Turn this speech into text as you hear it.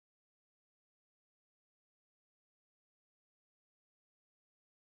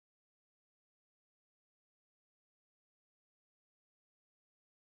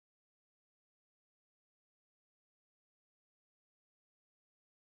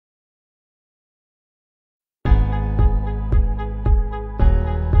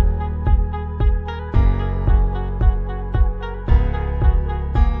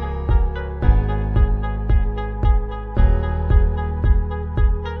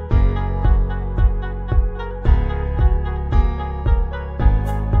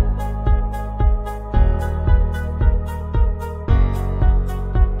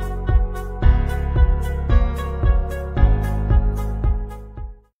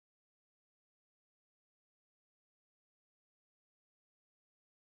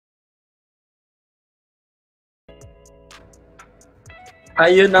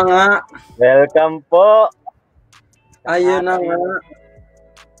Ayun na nga. Welcome po. Ayun na nga.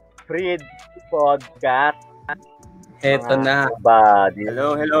 Freed Podcast. Eto na. Buddy.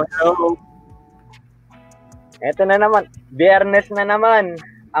 Hello. Eto na naman. Biyernes na naman.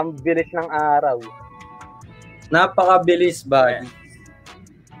 Ang bilis ng araw. Napakabilis, buddy.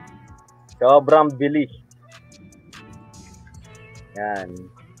 Sobrang bilis. Yan.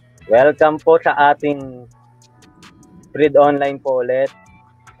 Welcome po sa ating Freed Online po ulit.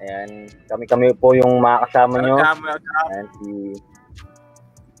 Ayan. Kami po yung makakasama nyo. Ayan, si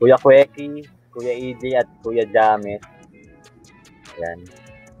Kuya Kweki, Kuya EJ at Kuya James. Ayan.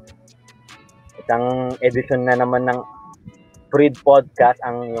 Isang edition na naman ng Freed Podcast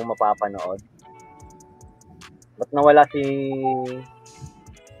ang yung mapapanood. Ba't nawala si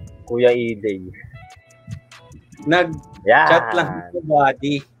Kuya EJ? Nag-chat lang si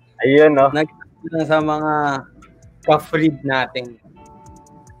buddy. Ayun, no? Nag-chat lang sa mga ka-freed natin.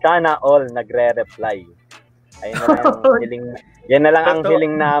 Sana all nagre-reply. Ayun na lang ang hiling. Yan na lang ang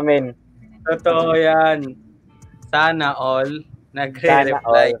hiling namin. Totoo yan. Sana all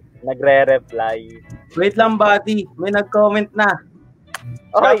nagre-reply. Nagre-reply. Wait lang, buddy. May nag-comment na.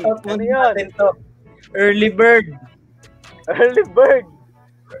 Oy, shoutout ano muna yun? natin to. Early Bird. Early Bird.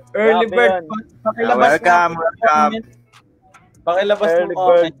 Early Grabe Bird. yun. Pakilabas Welcome. Pakilabas Early mo Bird.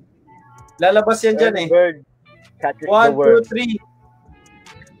 comment. Lalabas yan dyan Early eh. Bird. Catches the 1, word. 2, 3.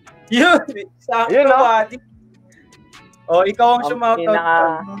 Yun. Sakto, Yun, no? buddy. O, ikaw ang Ang sumoutout.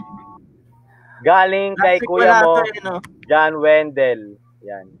 Galing kay kuya mo, John Wendell.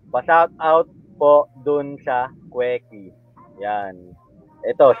 Yan. Pa-shout out po dun sa Kweki. Yan.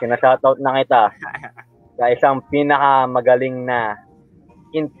 Ito, sinashoutout na kita sa isang pinakamagaling na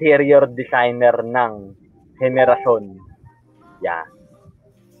interior designer ng henerasyon. Yan.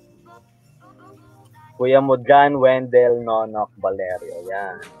 Kuya mo John Wendell Nonok Valerio.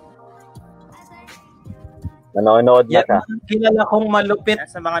 Yan. Nanonood na Yan siya. ang kilala kong malupit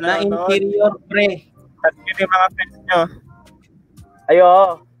Sa mga na nanonood. interior pre. At yun yung mga friends nyo. Ayo,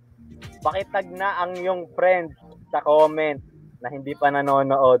 pakitag na ang iyong friends sa comment na hindi pa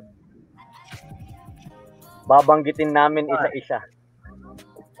nanonood. Babanggitin namin isa-isa.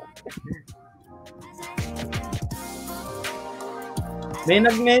 May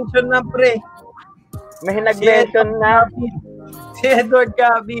nag-mention na pre. May nag-mention na. Si Edward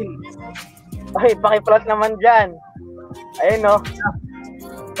Gavin. Ay, paki-plus naman dyan. Ayun, no?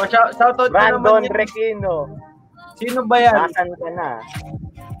 Shoutout na Brandon naman yan. Requino. Sino ba yan? Nasaan ka na?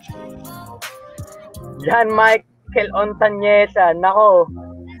 Jan Michael Ontanyesa. Nako,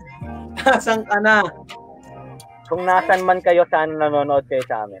 Nasaan ka na? kung nasan man kayo, sana nanonood kayo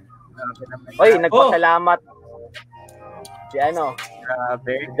sa amin. Oy, nagpasalamat. Si ano,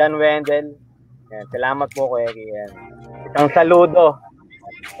 Grabe. si John Wendell. Yan, salamat po kuya. Yan. Isang saludo.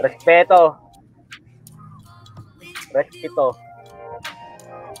 Respeto. Respeto.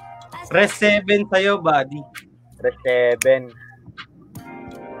 Press 7 sa'yo, buddy. Press 7.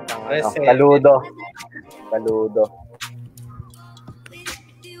 Press 7. Saludo. Saludo.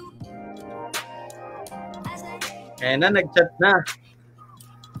 Kaya na, nag-chat na.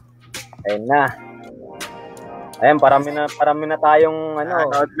 Ayun na. Ayun, parami na tayong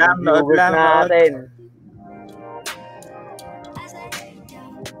Nood lang. viewers natin.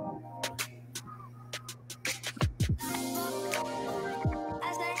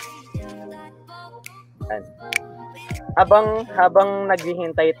 Ayan. Habang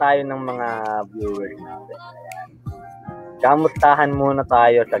naghihintay tayo ng mga viewers natin. Ayan. Kamustahan muna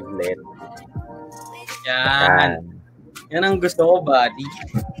tayo saglit. Yan. Yan ang gusto ko, buddy.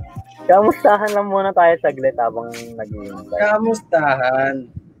 Kamustahan lang muna tayo saglit habang naghihintay. Kamustahan.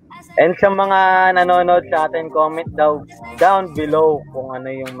 And sa mga nanonood sa atin, comment down below kung ano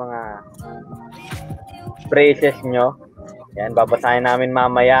yung mga phrases nyo. Yan, babasahin namin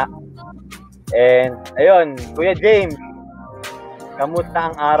mamaya. And, ayun, Kuya James,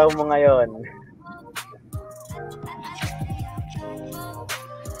 kamusta ang araw mo ngayon?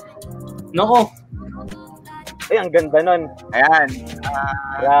 Nako, Ay, ang ganda nun. Ayan.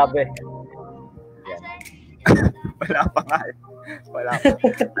 Grabe. Wala pa nga. Wala pa.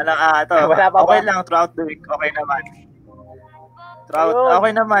 Ito. Wala pa Okay ba? lang throughout the week. Okay naman. Ayun.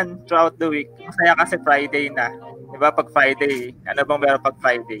 Okay naman throughout the week. Masaya kasi Friday na. Diba pag Friday? Ano bang meron pag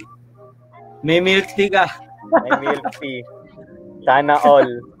Friday? may milk tea ka. May milk tea. Sana all.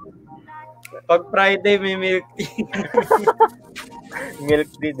 Pag Friday, may milk tea. Milk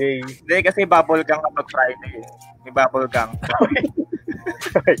tea day. Hindi kasi bubble gang kapag Friday. May bubble gang.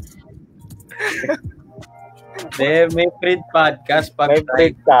 May Freed Podcast pag May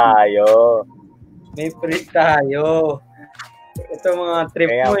break tayo. May Freed tayo. Ito mga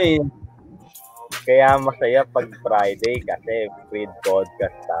trip mo eh. Kaya masaya pag Friday kasi free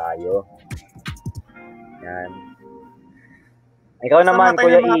podcast tayo. Yan. Ikaw naman,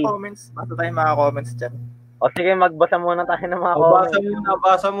 Kuya E. Basta tayo mga comments dyan. O sige, magbasa muna tayo ng mga comments.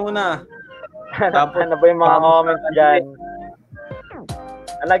 Basa muna. Tapos ano ba yung mga comments dyan?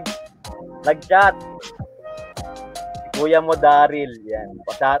 Nag-chat. Kuya mo Daryl, yan.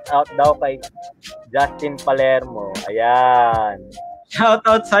 Pa-shout out daw kay Justin Palermo. Ayan. Shout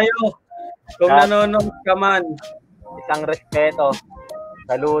out sa'yo. Kung nanonood ka man. Isang respeto.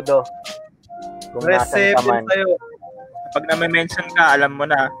 Saludo. Kung nasan ka man. Sa'yo. Pag na-mention ka, alam mo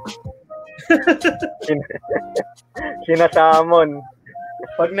na. Sinasamon.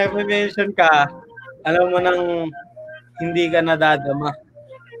 Pag na-mention ka, alam mo nang hindi ka nadadama.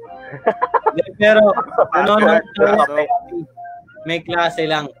 Pero, nanonood daw. May klase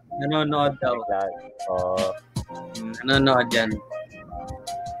lang. Nanonood daw. Oo. Nanonood yan.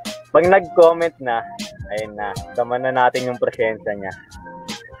 Pag nag-comment na, ayun na, tama na natin yung presensya niya.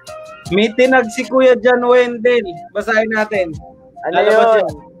 May tinag si Kuya John Wendell. Basahin natin. Ano yun?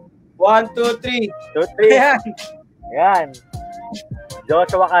 1, 2, 3. 2, 3. Ayan. Ayan.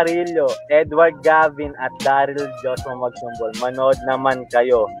 Joshua Carillo, Edward Gavin at Daryl Joshua Magsumbol. Manood naman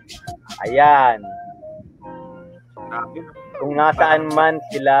kayo. Ayan. Kung nasaan man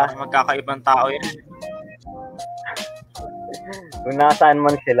sila. Magkakaibang tao yan. Kung nasaan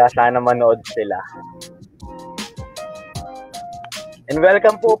man sila, sana manood sila. And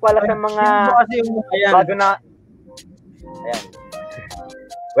welcome po pala sa mga bago na... Ayan.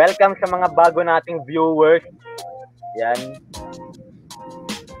 Welcome sa mga bago nating viewers. Yan.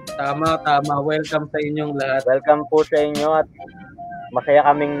 Tama. Welcome sa inyong lahat. Welcome po sa inyo at masaya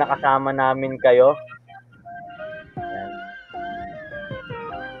kaming nakasama namin kayo. Yan.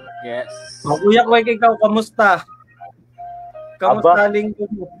 Yes. Kuya Kwek, ikaw, kamusta? Kamusta linggo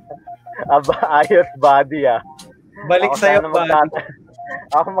mo? Ayos body ah. Balik sa'yo body.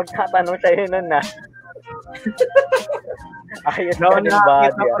 Ako magtatanong sa'yo nun na. Ayos ka din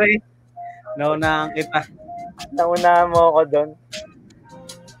body ah. Naunahan kita. Naunahan mo ako doon.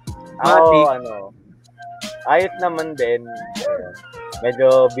 Ako, ayos naman din.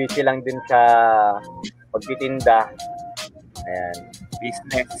 Medyo busy lang din sa pagtitinda. Ayan.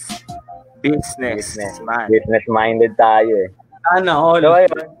 Business man. Business minded tayo eh. Sana all. So,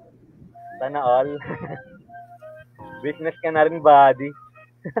 ayun. Sana all. Business ka na rin, buddy.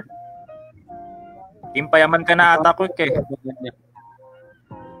 Timpayaman ka na ata, Quick eh.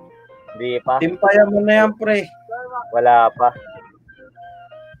 Hindi pa. Timpayaman na yan, pre. Wala pa.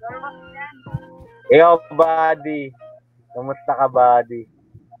 Ikaw, buddy. Kumusta ka, buddy?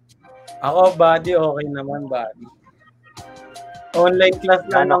 Ako, buddy, okay naman, buddy. Online class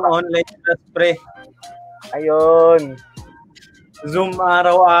lang ng online class, pre. Ayun. Zoom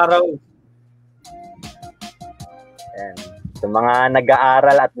araw-araw. Ayan. Sa mga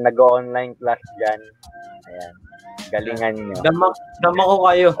nag-aaral at nag-online class dyan, ayan, galingan nyo. Dama ko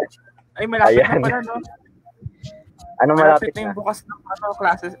kayo. Ay, malapit na pala, no? Ano malapit na? Yung bukas ng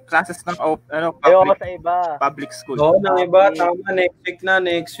classes ng public school. Oo, ng iba. Tama,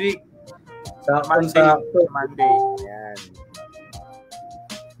 next week. Monday. Ayan.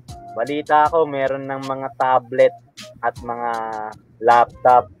 Balita ko, meron ng mga tablet at mga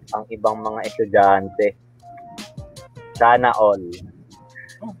laptop ang ibang mga estudyante. Sana all.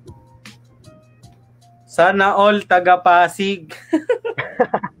 Sana all taga-Pasig.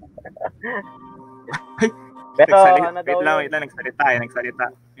 Pero wait lang,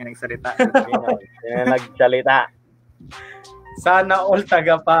 nagsalita. Nagsalita. Sana all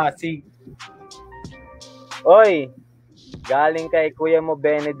taga-Pasig. Oy, galing kay Kuya mo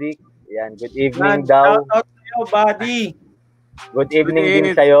Benedict. Yan, good evening daw. Shout out sa'yo, buddy. Good evening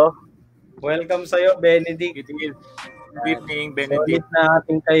din sa'yo. Welcome sa'yo, Benedict. Good evening, Benedict. Solid na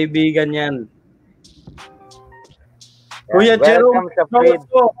ating kaibigan yan. Yan. Kuya Jerome sa Fred.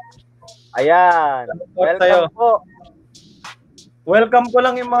 Ayan. Welcome po. Welcome ko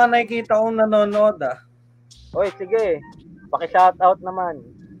lang yung mga nakikita kong nanonood ah. Oy, sige. Paki-shoutout naman.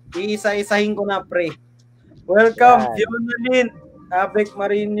 Iisa-isahin ko na, pre. Welcome, Fiona Lynn, Abek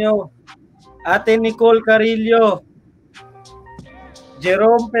Marino, Ate Nicole Carillo,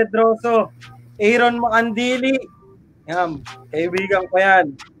 Jerome Pedroso, Aaron Macandili, yan, kaibigan ko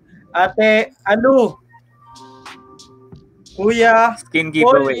yan. Ate Alu, Kuya Skin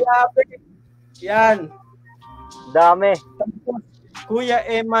giveaway. Yan. Dami. Kuya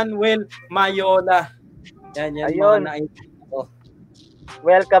Emmanuel Mayola. Yan. Ayun.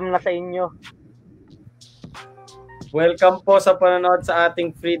 Welcome na sa inyo. Welcome po sa panonood sa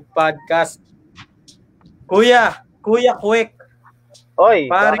ating free podcast. Kuya Kwek. Oy,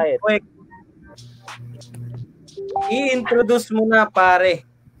 Pare, bakit? quick. I-introduce mo na, pare.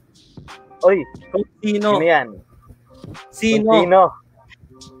 Oy, Kung sino. sino yan? Sino? Kung sino?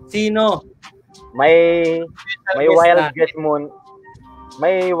 Sino? May Guess wild natin. guess mo.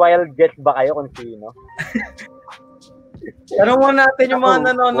 May wild guess ba kayo kung sino? Tanong mo natin yung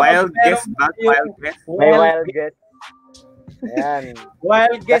mga nanonood. Wild guess ba? Yung Wild guess? May wild guess. Ayan.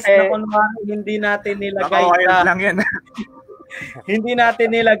 Wild guess Kasi- na kunwari hindi natin Baka nilagay wild sa lang yan. hindi natin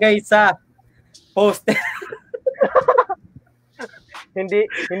nilagay sa poster. Hindi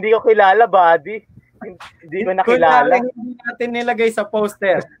ko kilala, buddy. Hindi ko nakilala. Kunwari hindi natin nilagay sa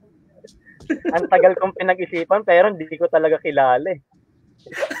poster. Ang tagal kong pinag-isipan pero hindi ko talaga kilala eh.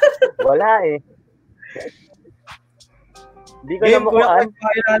 Wala eh. Hindi ko na Game, kuya, makuhaan.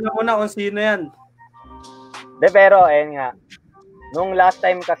 pakilala mo na kung sino yan. De, pero ayun nga. Nung last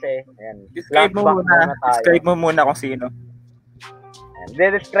time kasi, ayan, Describe mo flashback muna. tayo. Describe mo muna kung sino.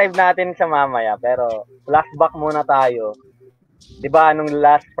 De-describe natin sa mamaya, pero flashback muna tayo. 'Di ba nung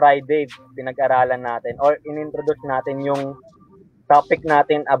last Friday pinag-aralan natin or inintroduce natin yung topic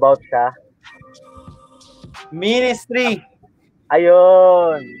natin about sa Ministry.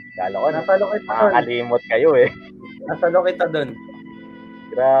 ayun. Kala ko Nasalo kita doon. nakakalimot kayo eh. Nasalo kita doon.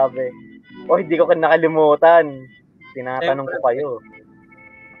 Grabe. Hindi ko nakalimutan. Tinatanong ko kayo.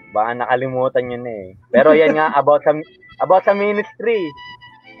 Baka nakalimutan nyo na eh. Pero yan nga, about sa ministry.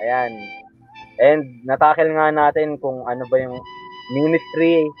 Ayan. And natakil nga natin kung ano ba yung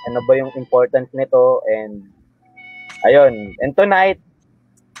ministry, ano ba yung importance nito, and ayun. And tonight,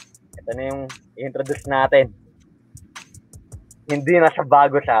 ito na yung i-introduce natin. Hindi na siya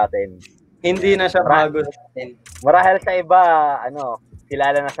bago sa atin. Hindi na siya bago sa atin. Marahil sa iba,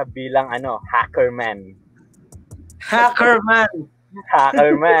 kilala na siya bilang Hackerman. Hackerman.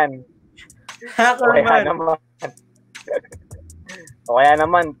 Hackerman. Hackerman. O kaya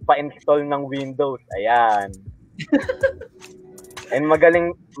naman, pa-install ng Windows. Ayan. And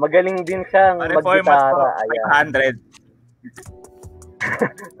magaling din siyang mag-gitara. Ayan. 500.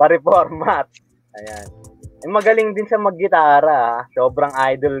 Pa-reformat. Ayan. And magaling din siya mag-gitara. Sobrang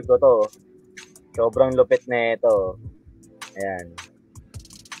idol ko to. Sobrang lupit na ito. Ayan.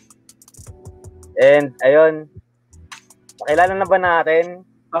 And, ayun. Pakilala na ba natin?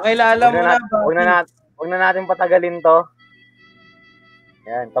 Pakilala mo na ba? Huwag na natin patagalin to.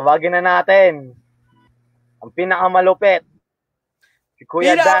 Ayan, tawagin na natin. Ang pinakamalupit. Si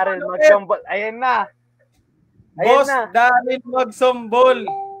Kuya Daryl Magsumbol. Ayan na. Boss Daryl Magsumbol.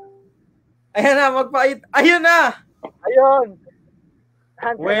 Ayan na, magpait. Ayun na. Ayun.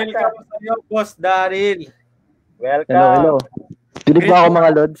 Welcome sa iyo, Boss Daryl. Welcome. Hello. Dinig ba ako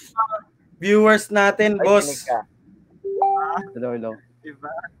mga lods? Viewers natin, boss. Hello.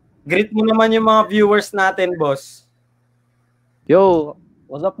 Diba? Greet mo naman yung mga viewers natin, boss. Yo,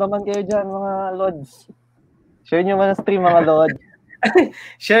 what's up naman kayo dyan mga lods? Share nyo man ang stream mga lods.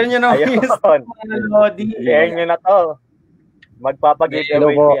 Share nyo naman yung stream mga lodi. Share nyo na to.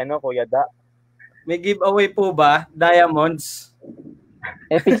 Magpapag-giveaway si Kuya Da. May giveaway po ba? Diamonds?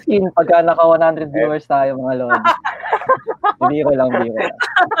 F16 pagka naka 100 viewers tayo mga lods. Biro lang.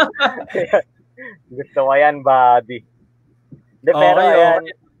 Gusto ko yan, buddy. Pero ayan.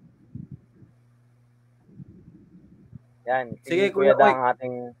 Yan. Sige, Kuya Kuya Da ang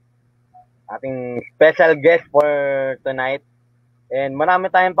ating special guest for tonight. And marami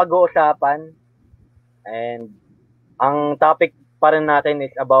tayong pag-uusapan. And ang topic pa rin natin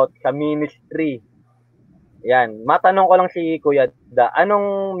is about sa ministry. Yan. Matanong ko lang si Kuya Da,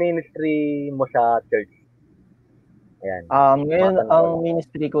 anong ministry mo sa church? Yan. Ngayon ang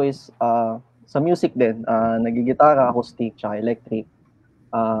ministry ko is sa music din. Nagigitara, acoustic, tsaka electric.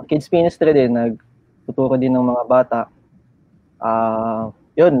 Kids ministry din, nagtuturo din ng mga bata.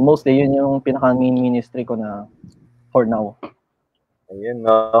 Yun, mostly yun yung pinaka-main ministry ko na for now. Ayun,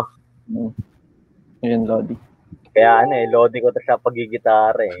 no? Yun, Lodi. Kaya Lodi ko to sa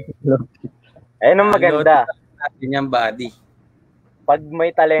pagigitara eh. Ayun ang maganda. Natin yung body. Pag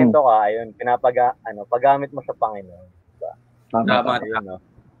may talento ka, ayun, paggamit mo sa Panginoon. Diba? Tama. Ayun, no?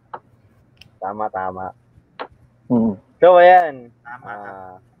 Tama. Hmm. So, ayan.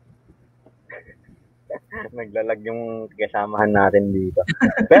 Naglalag yung kasamahan natin dito.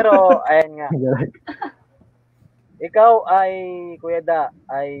 Pero, ayan nga. Ikaw ay, Kuya Da,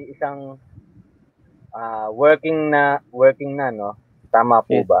 ay isang working na, no? Tama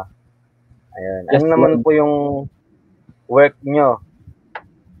po ba? Ayun. Yes, ano naman po yung work nyo?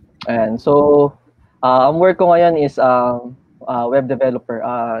 Ayan. So, ang work ko ngayon is web developer.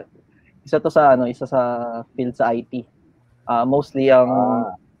 Isa sa field sa IT. Mostly ang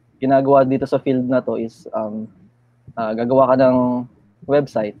ginagawa dito sa field na to is gagawa ka ng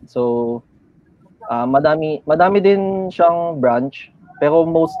website. So, madami din siyang branch, pero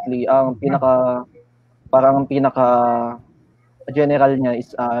mostly ang pinaka general niya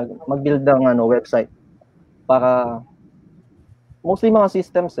is mag-build ng website para mostly mga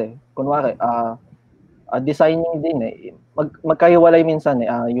systems kunwari designing din magkahiwalay minsan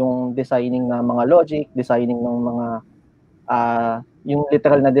yung designing ng mga logic, designing ng mga yung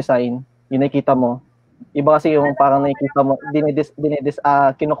literal na design, yung nakikita mo. Iba kasi yung parang nakikita mo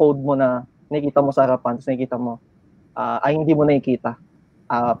kino-code mo na nakikita mo sa harapan, tapos nakikita mo hindi mo nakikita.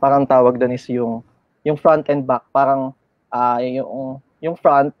 Parang tawag doon is yung front and back, parang yung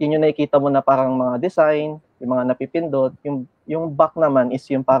front, yun yung nakikita mo na parang mga design, yung mga napipindot, yung back naman is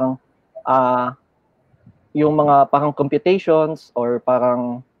yung parang yung mga parang computations or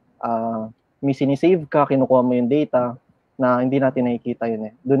parang may sinisave ka, kinukuha mo yung data na hindi natin nakikita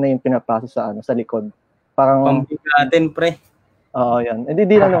yun Doon na yung pinaprocess sa likod. Parang pambigatin, pre. Oo, yan.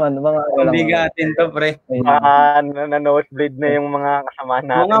 Hindi na naman mga pambigatin to, pre. Na-nosebleed na yung mga kasama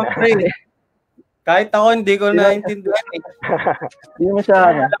natin. Mga pre. Kahit ako hindi ko naintindihan Hindi mo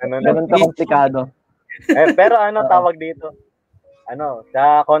siya ganun ka-komplikado. Pero tawag dito?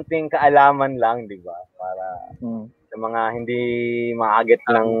 Sa konting kaalaman lang, di ba? Para sa mga hindi maaget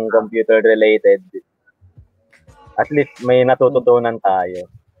ng computer related, at least may natututunan tayo.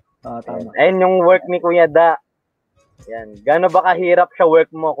 Tama. Ayun yung work ni Kuya Da. Yan. Gaano ba kahirap sa work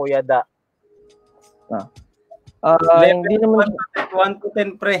mo, Kuya Da? Hindi naman 1 to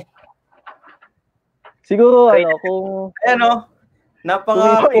 10, pre. Siguro kung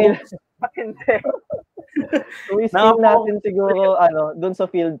napaka kung i-scale natin siguro doon sa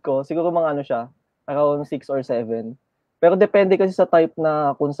field ko, siguro mga siya, around 6 or 7. Pero depende kasi sa type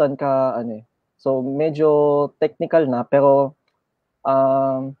na kung saan ka So medyo technical na, pero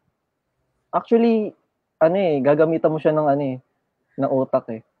actually gagamitan mo siya ng ng utak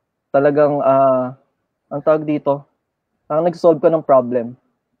Talagang ang tawag dito, nag-solve ka ng problem,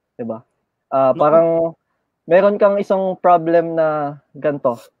 'di ba? Parang meron kang isang problem na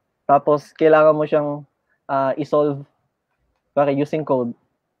ganito. Tapos kailangan mo siyang i-solve using code.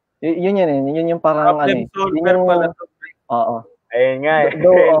 Yun yung parang problem solver yung pala to. Oo. Ayun nga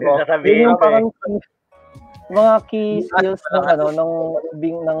Yun yung parang mga key skills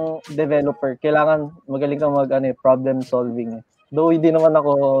ng developer. Kailangan magaling kang problem solving Though hindi naman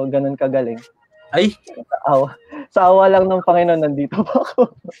ako ganun kagaling. Ay, sa awa lang ng Panginoon nandito pa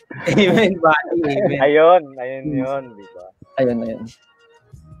ako. Amen, buddy. Amen. Ayun yun, di ba? Ayun.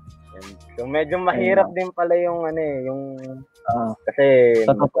 So medyo mahirap din pala yung kasi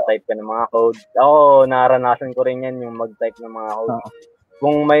mag-type ka ng mga code. Ako, naranasan ko rin yan yung mag-type ng mga code.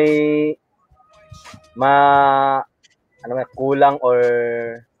 Kung may kulang or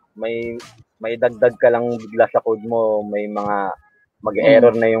may dagdag ka lang bigla sa code mo, may mga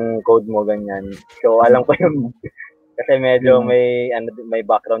mag-error na yung code mo, ganyan. So alam ko yung kasi medyo may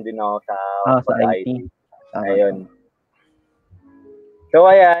background din ako sa IT. Ayun. So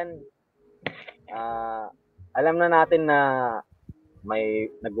ayan, alam na natin na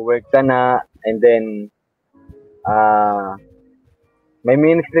may nag-work ka na, and then may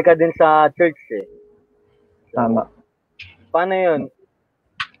ministry ka din sa church Tama. Paano yun?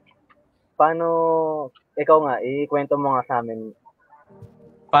 Paano, ikaw nga, ikwento mo nga sa amin.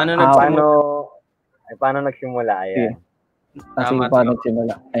 Paano nagsimula? Ayan. Sige, paano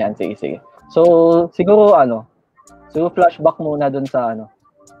nagsimula? Ayan, sige. So, siguro flashback muna dun sa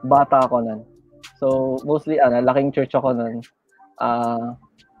bata ako nun. So, mostly, laking church ako nun.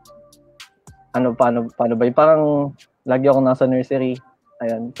 Paano ba yun? Parang, lagi ako nasa nursery.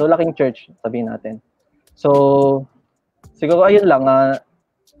 Ayan. So, laking church, sabihin natin. So, siguro ayun lang.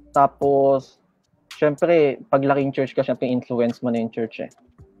 Tapos, syempre, pag laking church ka, syempre, influence mo na yung church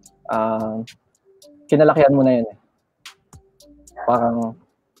kinalakihan mo na yun Parang,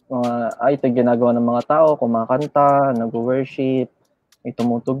 ito ginagawa ng mga tao, kumakanta, nag-worship, may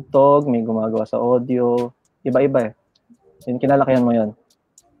tumutugtog, may gumagawa sa audio, iba-iba Yun, kinalakihan mo yun.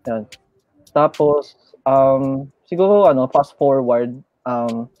 Yan. Tapos, siguro, fast forward,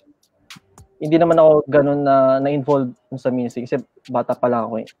 hindi naman ako ganun na-involved sa music kasi bata pa lang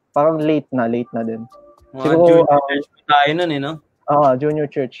ako Parang late na din. Siguro, junior church tayo nun no? Junior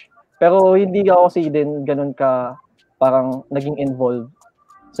church. Pero hindi ako kasi din ganun ka parang naging involved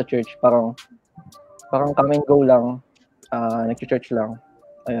sa church. Parang come and go lang. Nag-church lang.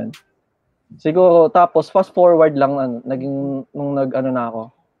 Ayun. Siguro, tapos fast forward lang, naging, nung na ako,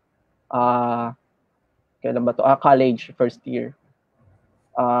 kailan ba to? College, first year.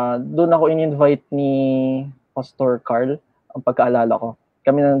 Doon ako in-invite ni Pastor Carl, ang pagkaalala ko.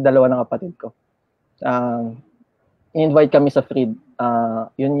 Kami ng dalawa ng kapatid ko. invite kami sa Freed.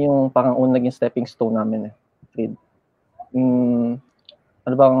 Yun yung parang unang naging stepping stone namin Freed.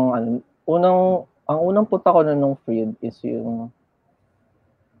 Ano bang ang unang punta ko nung Freed is yung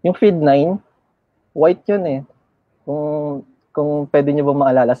Freed 9. White yun Kung pwede niyo ba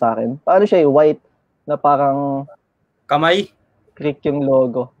maalala sa akin. Paano siya white na parang kamay? Creek yung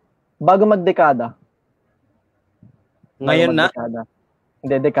logo. Bago magdekada. Ngayon na?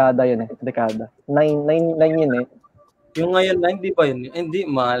 Hindi, dekada yun Dekada. 9 yun Yung ngayon na, hindi ba yun? Hindi,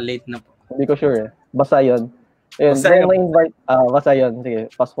 late na po. Hindi ko sure Basta yun. Ayun, basta yun. Na-invite, basta yun. Sige,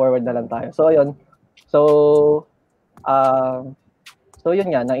 fast forward na lang tayo. So, yun. So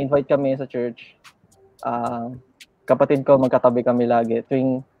yun nga, na-invite kami sa church. Kapatid ko, magkatabi kami lagi.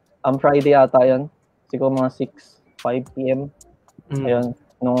 Tuwing Friday ata yun. Siguro mga 5 p.m. Ayun,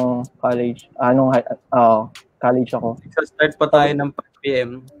 nung college. College ako. So start pa tayo ng 5 p.m.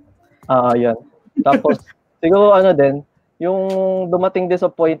 Yun. Tapos, siguro yung dumating din sa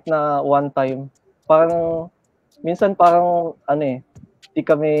point na one time, minsan di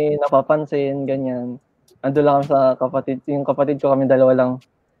kami napapansin, ganyan. Ando lang sa yung kapatid ko, kami dalawa lang.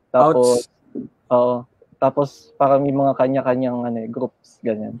 Tapos, tapos parang may mga kanya-kanyang groups,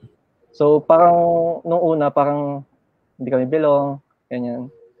 ganyan. So parang nung una, parang hindi kami belong, ganyan.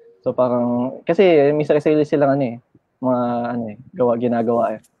 So parang, kasi may sarili silang mga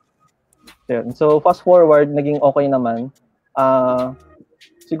ginagawa So fast forward, naging okay naman.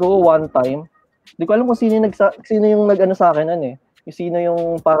 Siguro one time, hindi ko alam kung sino yung nag-ano sa akin sino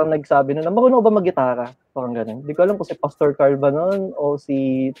yung parang nagsabi na marunong ba mag-gitara? Parang ganun. Hindi ko alam kung si Pastor Carl ba nun o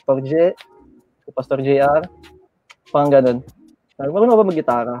si Pastor JR. Parang ganun. Marunong ba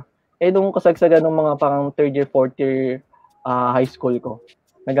mag-gitara? Nung kasagsagan ng mga parang 3rd year, 4th year high school ko,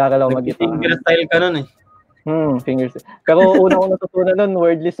 nag-aaral ako mag-gitara. Fingerstyle ka nun Fingerstyle. Pero una ko natutunan nun,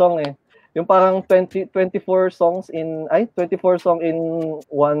 wordly song Yung parang 24 songs in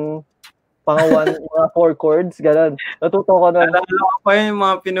one, mga 4 chords, gano'n. Natuto ko nun. Alala ko pa yung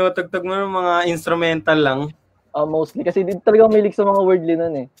mga pinutugtog mo, mga instrumental lang. Mostly. Kasi di talaga mahilig sa mga wordly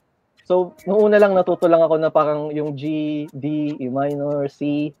nun So, nung una lang, natuto lang ako na parang yung G, D, E minor,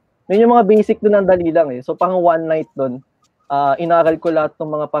 C. Yun yung mga basic doon, ang dali lang So, parang one night doon, inaral ko lahat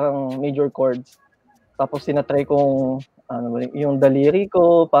ng mga parang major chords. Tapos, sinatry kong, yung daliri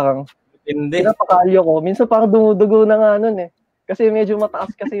ko, parang, pinapakalyo ko. Minsan parang dumudugo na nga nun Kasi medyo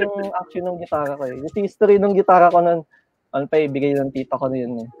mataas kasi yung action ng gitara ko Yung history ng gitara ko nun, ibigay ng tita ko na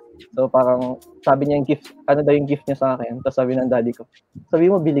yun So parang sabi niya yung gift, yung gift niya sa akin. Tapos sabi ng daddy ko, sabi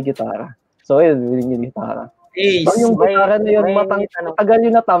mo bili gitara. So yun, bili yung gitara. Yung gitara na yun, matagal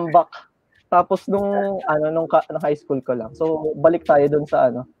yun natambak. Tapos nung high school ko lang. So balik tayo dun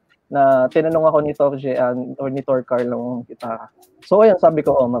sa na tinanong ako ni Torje or ni Tor Carl ng gitara. So ayun, sabi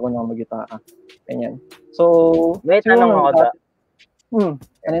ko, marunong ako mag-gitara. Ganyan. So, may tanong ako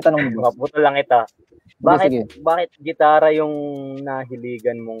ano yung tanong mo? Mabuto lang ito. Bakit gitara yung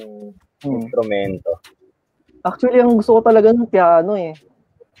nahiligan mong instrumento? Actually, ang gusto ko talaga ng piano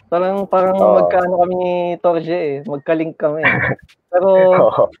Parang magkaano kami ni Torje magka-link kami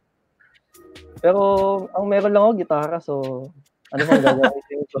Pero ang meron lang ako gitara, so ano bang gagawin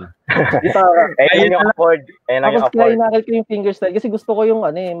ko? Gitara. Ayun yung chord. Tapos kaya inaral ko yung fingerstyle kasi gusto ko yung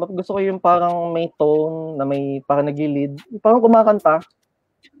gusto ko yung parang may tone na may parang nagli-lead. Parang kumakanta.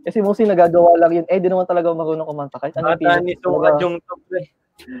 Kasi mostly nagagawa lang yun. Di naman talaga marunong kumanta. Kahit ano yung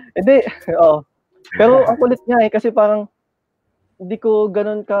Hindi. Pero ang kulit niya kasi parang hindi ko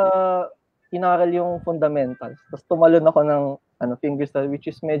ganun ka inaral yung fundamentals. Tapos tumalon ako ng fingerstyle which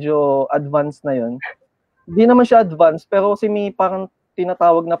is medyo advanced na yun. Hindi naman siya advanced pero kasi may parang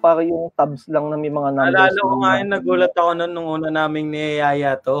tinatawag na parang yung tabs lang na may mga numbers. Alala ko nga nagulat ako nung una naming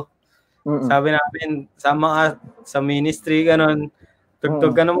niyayaya to. Sabi namin sa ministry ganun.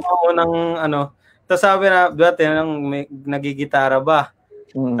 Tugtog ka ng mga unang Tapos sabi na, dati may nagigitara ba?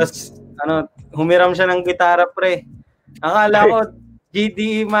 Tapos humiram siya ng gitara, pre. Akala ko,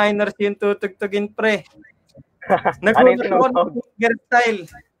 GD minors yung tutugtugin, pre. Nagulat ako ng fingerstyle.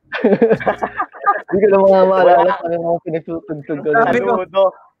 Hindi ko na mga maalala kung ano mga pinagtutugtog ko. Sabi ko,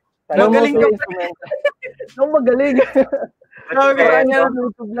 magaling ka pala. Magaling. Sabi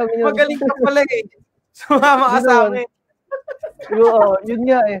ko, magaling ka pala Sumama ka sa amin. Yun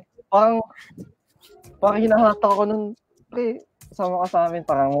nga parang hinahata ko nun, pre, sama ka sa amin,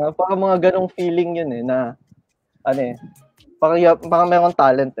 parang mga ganong feeling yun na, parang mayroong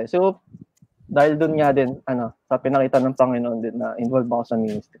talent So, dahil dun nga din, sa pinakita ng Panginoon din na involved ako sa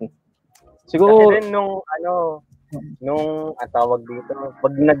ministry. Siguro, kasi nung tawag dito,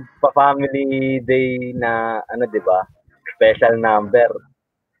 pag nagpa-family day na, di ba, special number,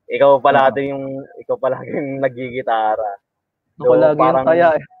 ikaw palagi yung nagigitara. So, ako lagi yung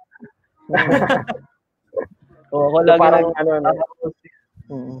kaya eh. Ako lagi parang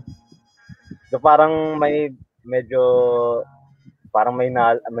so parang may medyo parang may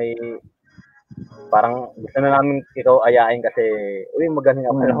parang gusto na namin ikaw ayain kasi magaling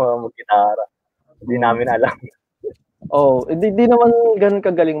ako na mag-gitara. Hindi namin alam. Hindi naman ganun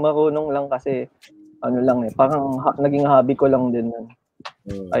kagaling, marunong lang kasi lang parang naging hobby ko lang din.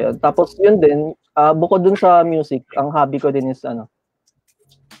 Ayun. Tapos yun din, bukod dun sa music, ang hobby ko din is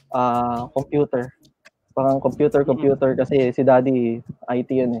computer. Parang computer kasi si daddy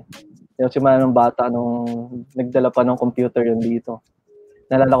IT yun eh. Yung simula ng bata nung nagdala pa ng computer yun dito.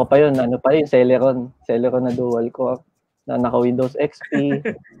 Nalala ko pa yun, Celeron na dual core na naka Windows XP.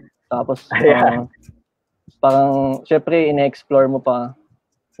 Tapos parang syempre ine-explore mo pa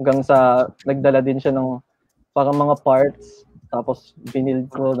hanggang sa nagdala din siya ng parang mga parts. Tapos binild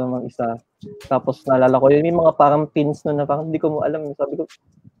ko ng mga isa. Tapos naalala ko yun, may mga parang pins na parang hindi ko mo alam. Sabi ko,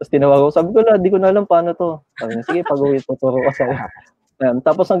 tapos tinawag ko, sabi ko hindi ko na alam paano to. Sabi niya, sige, pag-uwi, tuturo ko sa'yo.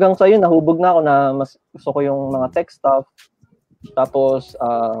 Tapos hanggang sa yun, nahubog na ako na mas gusto ko yung mga tech stuff. Tapos,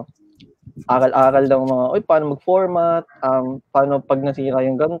 aral-aral lang mga, paano mag-format, paano pag nasira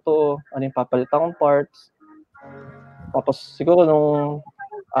yung ganito, ano yung papalitan kong parts. Tapos siguro nung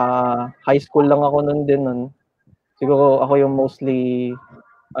high school lang ako nun. Siguro ako yung mostly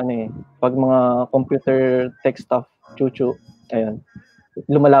pag mga computer tech stuff, chuchu, ayun.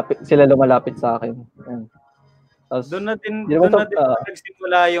 Sila lumalapit sa akin. Ayun. Tapos, doon natin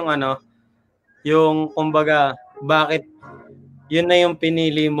nagsimula yung kumbaga, bakit yun na yung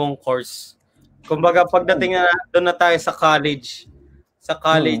pinili mong course. Kumbaga, pagdating na doon na tayo sa college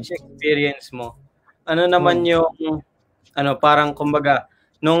experience mo, ano naman yung, parang kumbaga,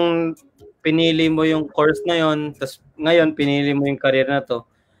 nung pinili mo yung course ngayon, tapos ngayon pinili mo yung career na to,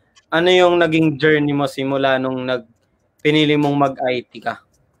 ano yung naging journey mo simula nung pinili mong mag-IT ka?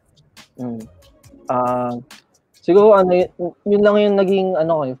 Siguro yun lang yung naging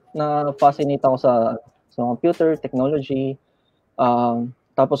na fascinate ako sa computer technology.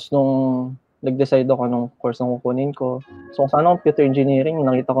 Tapos nung nag-decide ako nung course na kukunin ko, so sana computer engineering,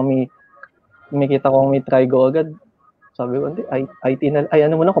 nakita ko may Trigo agad. Sabi ko, hindi, IT na,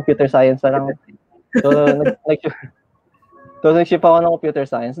 computer science na lang. So, nag-ship ako ng computer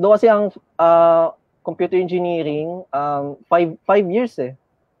science. Doon kasi ang computer engineering, 5 years eh.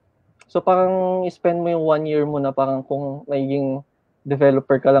 So, parang spend mo yung 1 year mo na parang kung magiging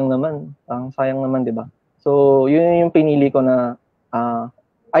developer ka lang naman. Parang sayang naman, di ba? So, yun yung pinili ko na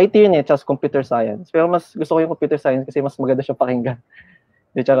IT yun eh, just computer science. Pero mas gusto ko yung computer science kasi mas maganda siya pakinggan.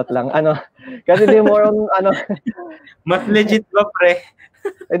 Di charot lang. Kasi di more on, mas legit ba, pre?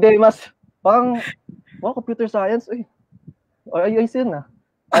 Hindi, mas, parang, computer science, ayos yun ah.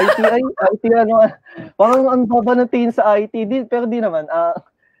 IT, parang ang baba ng tingin sa IT, pero di naman,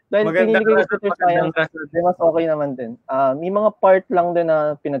 dahil pinili ko yung computer science, mas okay naman din. May mga part lang din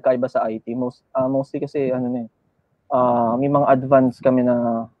na pinagkaiba sa IT, mostly kasi, may mga advanced kami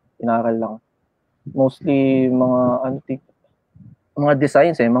na inaral lang. Mostly, mga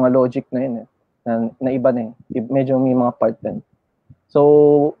designs mga logic na yun na iba na medyo may mga part din.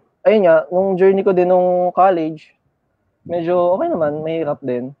 So, ayun nga, nung journey ko din nung college, medyo okay naman, mahirap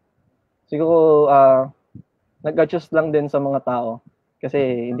din. Siguro, nag-adjust lang din sa mga tao.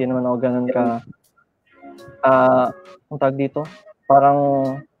 Kasi hindi naman ako ganun ang tag dito, parang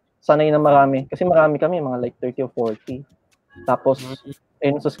sanay na marami. Kasi marami kami, mga like 30 or 40. Tapos,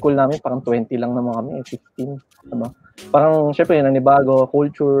 sa school namin, parang 20 lang naman kami, 15. Diba? Parang, syempre, nanibago,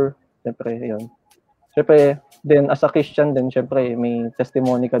 culture, syempre, yun. Syempre, then, as a Christian din, syempre, may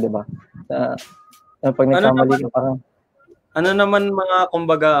testimony ka, diba? Na pag nagkamali ka, parang... Ano naman mga,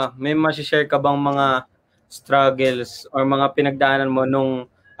 kumbaga, may masishare ka bang mga struggles or mga pinagdaanan mo nung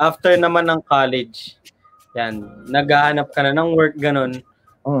after naman ng college? Yan, naghahanap ka na ng work, ganun.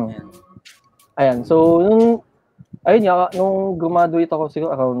 Ayan, so, nung graduate ako,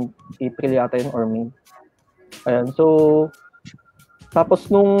 siguro around April yata yun or May. Ayan, so,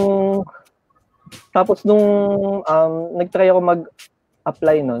 tapos nung nag-try ako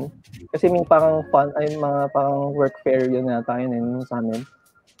mag-apply nun, kasi may parang mga parang work fair yun yata yun sa amin.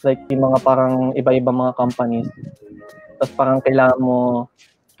 Like, yung mga parang iba-iba mga companies. Tapos parang kailangan mo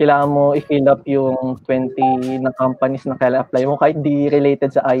i-fill up yung 20 na companies na kailangan apply mo kahit di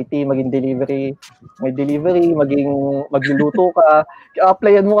related sa IT, maging delivery, magluluto ka.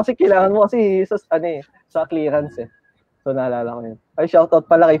 I-applyan mo kasi kailangan mo kasi sa clearance eh. So naalala ko yun. Ay, shoutout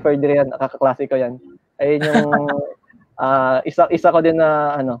pala kay Ferdinand, nakakaklase ko yan. Ayun yung isa ko din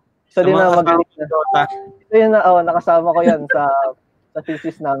na isa din na magaling na. Ito yun na nakasama ko yan sa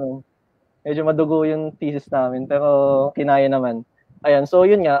thesis namin. Medyo madugo yung thesis namin, pero kinaya naman. Ayan, so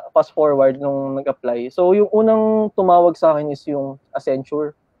yun nga, fast forward nung nag-apply. So yung unang tumawag sa akin is yung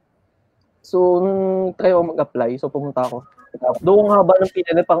Accenture. So nung try ako mag-apply, so pumunta ako. Doon haba ng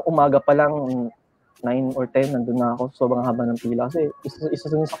pila, pang umaga pa lang, 9 or 10, nandun na ako. Sobrang haba ng pila. Kasi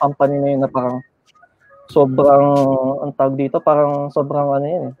isa sa company na yun na parang sobrang, ang tawag dito, parang sobrang ano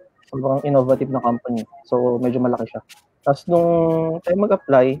yun sobrang innovative na company. So medyo malaki siya. Tapos nung tayo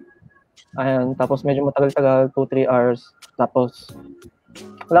mag-apply, ayan, tapos medyo matagal-tagal, 2-3 hours. Tapos,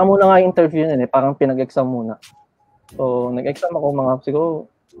 wala muna nga yung interview nun parang pinag-exam muna. So, nag-exam ako mga, siguro,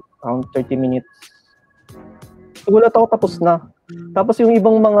 around 30 minutes. Gulat ako, tapos na. Tapos yung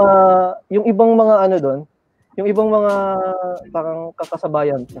ibang mga ano doon, yung ibang mga parang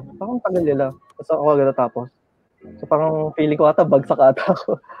kakasabayan, parang tagal nila. Tapos ako agad natapos. So, parang feeling ko ata, bagsak ata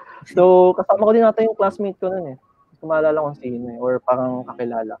ako. So, kasama ko din ata yung classmate ko nun Kumalala kung sino or parang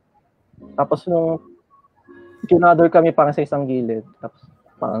kakilala. Tapos nung kinador kami parang sa isang gilid, tapos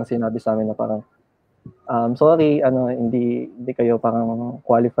parang sinabi sa amin na parang sorry, hindi kayo parang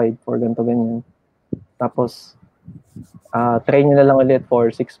qualified for ganito ganyan. Tapos try nyo na lang ulit for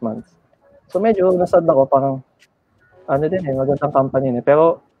 6 months. So medyo nasad ako, parang magandang company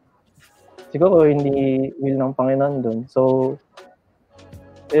pero siguro hindi will ng Panginoon doon. So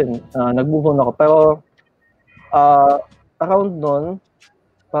yun, nag-move on ako. Pero around noon,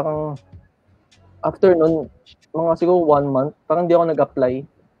 parang after nun, mga siguro 1 month, parang di ako nag-apply.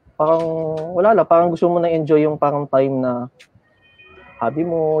 Parang wala lang, parang gusto mo na enjoy yung parang time na hobby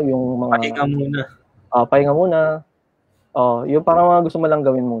mo, yung mga... Pahinga muna. Pahinga muna. Yung parang mga gusto mo lang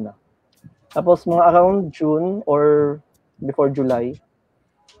gawin muna. Tapos mga around June or before July,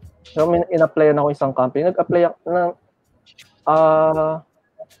 so in-applyan ako isang company. Nag-apply ako na...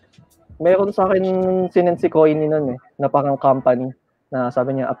 meron sa akin sinend si Coiny nun na parang company na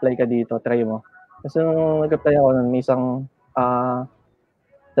sabi niya, apply ka dito, try mo. Kasi nung nag-apply ako nun, may isang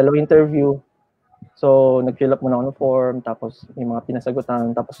dalawang interview. So, nag-fill up muna ako ng form, tapos may mga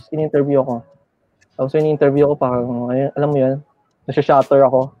pinasagutan, tapos in-interview ako. Tapos in-interview ako, parang, alam mo yun, nasa-shatter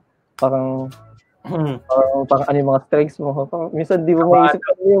ako. Parang ano yung mga strengths mo. Parang, minsan di mo maisip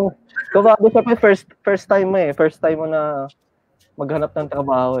yung, kabado siya first time mo First time mo na maghanap ng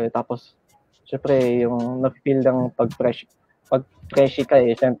trabaho Tapos, syempre, yung na-feel ng pag-freshy ka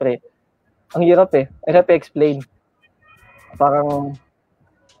syempre, ang hirap hirap explain. Parang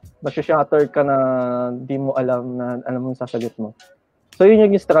masya-shatter ka na di mo alam na alam mo sasagot mo. So yun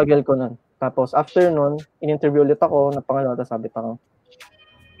yung struggle ko nun. Tapos after nun, in-interview ulit ako na pangalawa, tapos sabi parang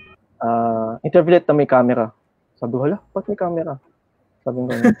interview ulit na may camera. Sabi ko, hala, ba't may camera? Sabi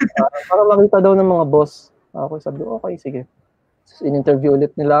ko, para makita daw ng mga boss. Ako sabi ko, okay, sige. So, in-interview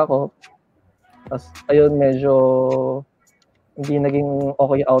ulit nila ako. Tapos ayun, medyo hindi naging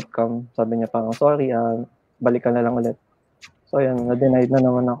okay outcome. Sabi niya parang, sorry, balik ka na lang ulit. So, ayun, na-denied na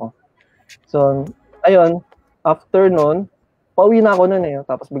naman ako. So, ayun, after nun, pauwi na ako nun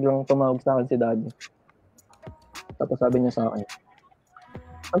Tapos biglang tumawag sa akin si Daddy. Tapos sabi niya sa akin,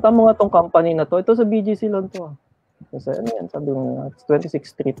 anta mo nga tong company na to. Ito sa BGC lang to. Kasi ano yan, sabi niya, 26th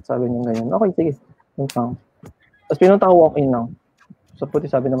Street, sabi niya ganyan. Okay, sige. Tapos pinunta ako walk-in lang. So,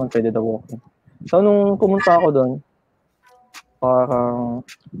 puti sabi naman pwede daw walk-in. So, nung pumunta ako doon, parang,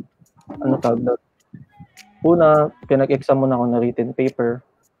 tawag doon? Una, pinag-exam muna ako na written paper.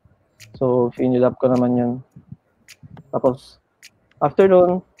 So, fill up ko naman yun. Tapos, after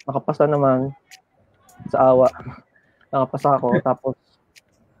doon, nakapasa naman sa awa. Nakapasa ako. Tapos,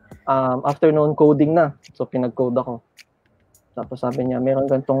 after noon, coding na. So, pinag-code ako. Tapos sabi niya, meron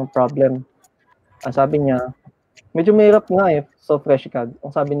ganitong problem. Ang sabi niya, medyo mahirap nga so FreshCAD.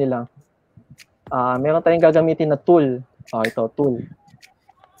 Ang sabi nila, meron tayong gagamitin na tool. Ito, tool.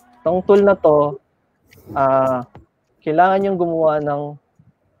 Itong tool na to, kailangan yung gumawa ng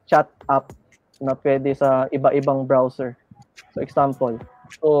chat app na pwede sa iba-ibang browser. So, example,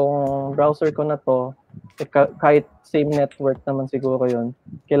 itong browser ko na to, kahit same network naman siguro yun,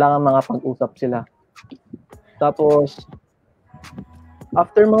 kailangan mga pag-usap sila. Tapos,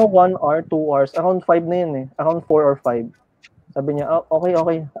 after mga 1 hour, 2 hours, around 5 na yun around 4 or 5. Sabi niya,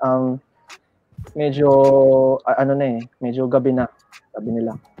 okay. Medyo, medyo gabi na, sabi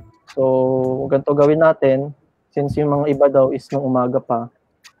nila. So, ganito gawin natin, since yung mga iba daw is nung umaga pa,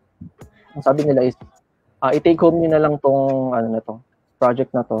 ang sabi nila is, i-take home nyo na lang tong,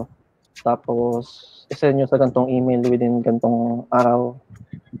 project na to. Tapos, isend nyo sa gantong email within gantong araw.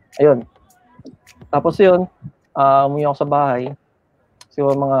 Ayun. Tapos yun, umuwi ako sa bahay.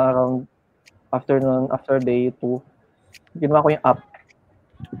 Siguro mga around after day 2, ginawa ko yung app.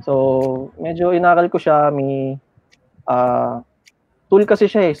 So, medyo inaral ko siya. May tool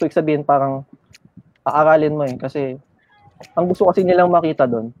kasi siya eh. So, sabihin parang aaralin mo eh. Kasi, ang gusto kasi nilang makita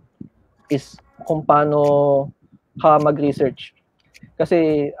doon is kung paano ka mag-research.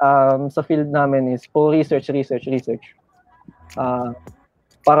 Kasi sa field namin is po research.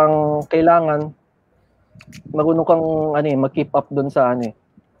 Parang kailangan marunong kang mag-keep up doon sa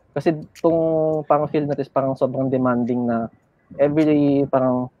Kasi itong parang field natin is parang sobrang demanding na every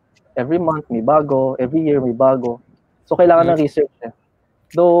month may bago, every year may bago. So kailangan ng research eh.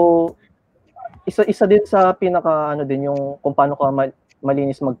 Though isa din sa pinaka din yung kung paano ka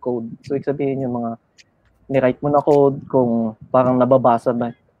malinis mag-code. So sabihin yung mga ni-write mo na code kung parang nababasa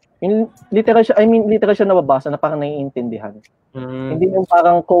ba. Yung literal siya nababasa na parang naiintindihan. Hindi yung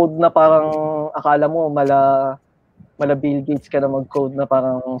parang code na parang akala mo mala Bill Gates ka na mag-code na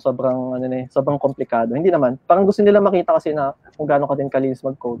parang sobrang komplikado. Hindi naman. Parang gusto nila makita kasi na kung gaano ka din kalinis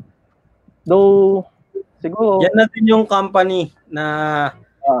mag-code. Though, siguro... Yan na din yung company na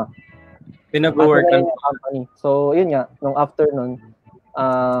pinag-work ng company. So, yun nga. Nung after nun,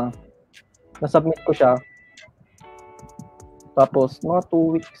 nasubmit ko siya. Tapos, mga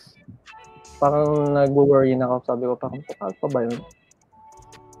 2 weeks, parang nag-worry na ako. Sabi ko, parang pa ba yun?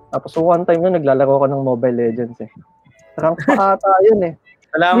 Tapos, one time yun, naglalaro ko ng Mobile Legends eh. Parang paata yun eh.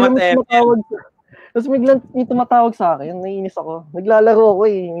 Salamat, Emil. Tapos biglang may tumatawag sa akin. Naiinis ako. Naglalaro ako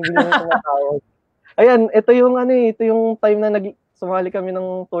eh. Hindi na tumatawag. Ayan, ito yung time na sumali kami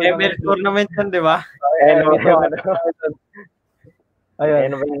ng tournament. Emil tournament yun, di ba?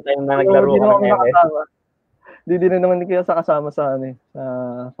 Ayan, yung time na naglaro ko ng Emil. Hindi na naman kaya kasama sa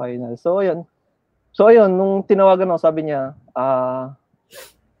final. So, ayun, nung tinawagan ako, sabi niya,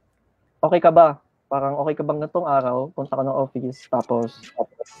 okay ka ba? Parang okay ka bang natong araw? Punta ka ng office. Tapos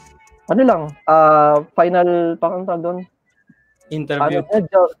final, parang tawag doon? Interview.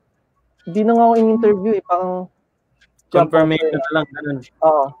 Hindi na nga ako in-interview eh. Parang confirmation na lang. Ganun.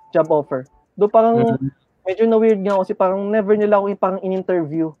 Job offer. Do parang medyo na-weird nga ako kasi parang never nila ako parang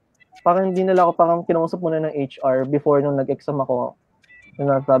in-interview. Parang hindi nila ako parang kinausap muna ng HR before nung nag-exam ako.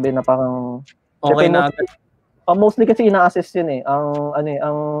 Sabi na parang okay na agad. Mostly kasi ina-assess yun eh.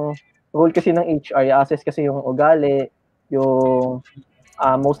 Ang role kasi ng HR, i-assess kasi yung ugali, yung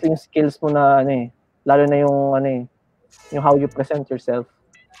mostly yung skills mo na lalo na yung yung how you present yourself.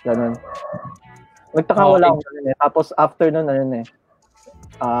 Ganun. Nagtaka wala akong ganun eh. Tapos after nun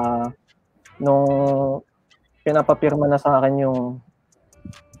nung pinapapirma na sa akin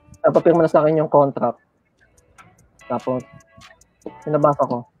yung contract. Tapos pinabasa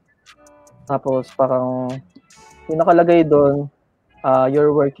ko. Tapos parang pinakalagay doon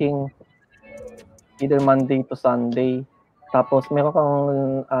you're working either Monday to Sunday. Tapos meron kang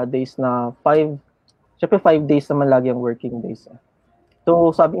days na 5 days naman lagi ang working days. So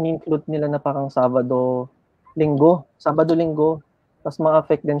sabi in-include nila na parang Sabado, Linggo. Tapos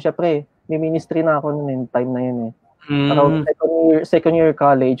ma-affect din syempre. May ministry na ako noon time na yun eh. Second year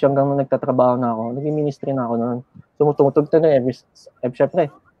college hanggang nung nagtatrabaho na ako. Nag-ministry na ako noon. Tumutugtog na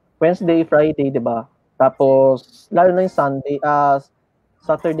syempre. Wednesday, Friday, 'di ba? Tapos lalo na yung Sunday,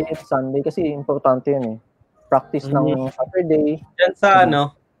 Saturday and Sunday kasi importante yun eh. Practice ng Saturday.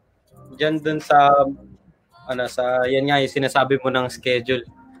 Diyan dun sa yan nga yung sinasabi mo ng schedule.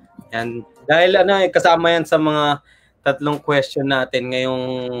 Yan. Dahil kasama yan sa mga 3 question natin ngayong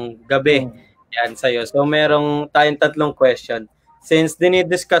gabi. Yan sa'yo. So merong tayong 3 question. Since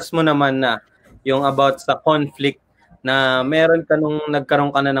dinidiscuss mo naman na yung about sa conflict na meron ka nung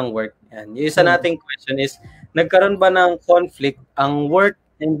nagkaroon ka na ng work. Yan. Yung isa nating question is, nagkaroon ba ng conflict ang work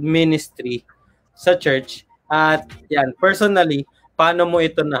and ministry sa church? At yan, personally, paano mo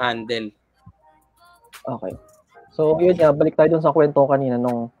ito na-handle? Okay. So, yun nga, balik tayo dun sa kwento kanina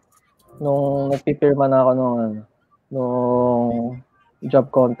nung nagpipirma na ako nung job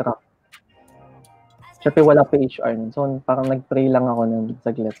contract. Siyempre, wala pa HR. So, parang nag-pray lang ako ng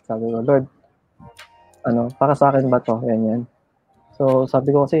saglit. Sabi ko, Lord, para sa akin ba to? Yan. So,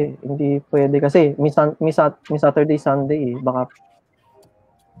 sabi ko kasi, hindi pwede kasi, may Saturday, Sunday eh. Baka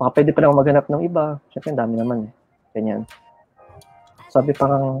pwede pa lang maghanap ng iba. Siyempre, dami naman eh. Ganyan. Sabi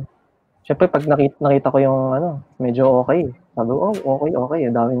parang, siyempre, pag nakita ko yung medyo okay. Sabi ko, okay.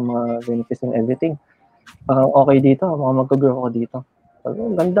 Ang daming mga benefits and everything. Parang okay dito, mga mag-grow ako dito. Sabi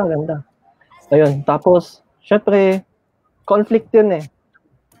ko, ganda. Ayun, tapos, syempre, conflict yun eh.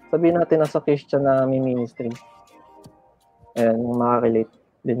 Sabihin natin na sa Christian na may ministry. Ayan, makaka-relate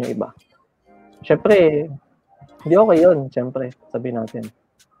din yung iba. Syempre, hindi okay yun, syempre, sabihin natin.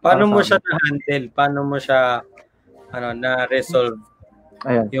 Paano mo siya na-handle? Paano mo siya na-resolve?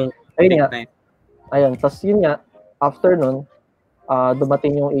 Ayun. Ayun, tapos yun nga, after nun,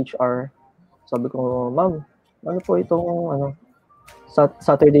 dumating yung HR. Sabi ko, ma'am, ano po itong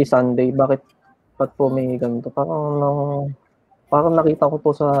Saturday, Sunday, bakit po may ganito? Parang nakita ko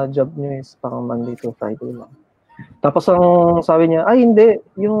po sa job niyo is parang Monday to Friday lang. Tapos ang sabi niya, ay hindi,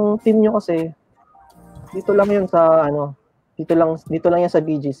 yung team niyo kasi dito lang yun sa dito lang yan sa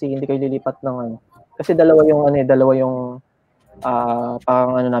BGC, hindi kayo lilipat ng Kasi dalawa yung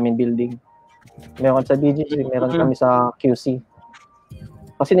parang namin building. Meron sa BGC, meron kami sa QC.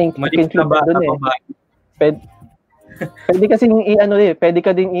 Kasi na-include doon eh. Pwede kasi pwede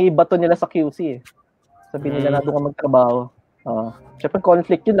ka ding ibato nila sa QC eh. Sabihin nila na doon ka magtrabaho. Siyempre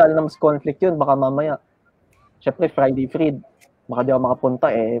conflict yun, lalo na mas conflict yun, baka mamaya. Siyempre Friday free, baka di ako makapunta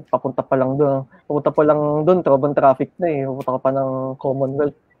eh, papunta pa lang doon, trobong traffic na eh, pupunta ka pa ng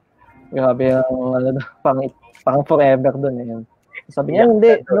Commonwealth. Grabe ang parang forever doon eh. Sabi niya,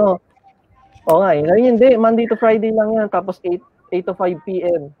 hindi, oo nga eh, hindi, Monday to Friday lang yan, tapos 8 to 5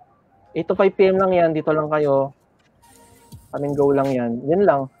 p.m. 8 to 5 p.m. lang yan, dito lang kayo. Go lang yan. Yun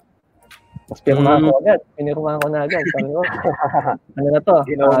lang. Tapos pinirmahan ko na agad. Sabi ko, ano na to?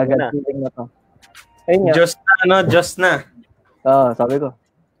 Agad feeling na to. Ayun nga. Diyos na. Sabi ko.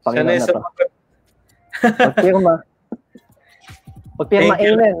 Panginoon na to. Pagpirma,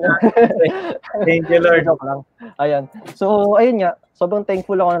 amen. Thank you, Lord. Ayan. So, ayun nga. Sobrang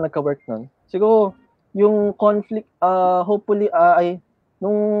thankful ako na nagka-work nun. Siguro, yung conflict, hopefully,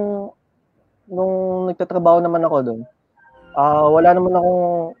 nung nagtatrabaho naman ako doon, wala naman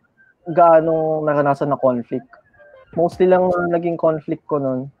akong gaano naranasan na conflict. Mostly lang naging conflict ko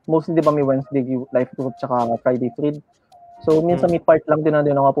noon. Mostly, di ba, may Wednesday life group tsaka Friday Freed. So, minsan may part lang din na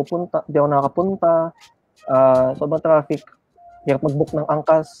di ako nakapunta. Sobrang traffic. Hirap mag-book ng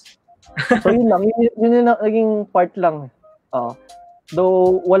angkas. So, yun lang. Yun yung naging part lang.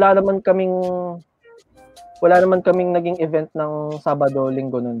 Though, wala naman kaming naging event ng Sabado,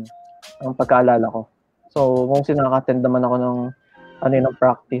 Linggo nun. Ang pagkaalala ko. So, kung sinaka-attend naman ako ng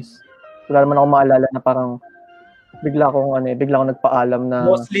practice. Wala naman ako maalala na parang bigla akong nagpaalam na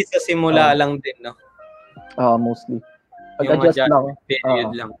mostly sa simula lang din, no? Mostly. Adjust lang.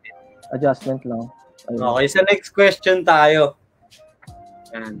 Period lang. Adjustment lang. Ayun. Okay, sa next question tayo.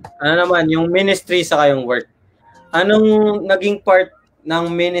 Ano naman, yung ministry sa kayong work. Anong naging part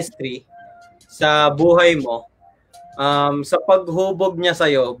ng ministry sa buhay mo sa paghubog niya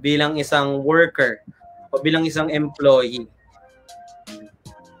sa'yo bilang isang worker o bilang isang employee?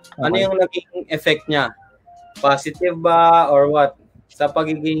 Ano yung naging effect niya? Positive ba or what? Sa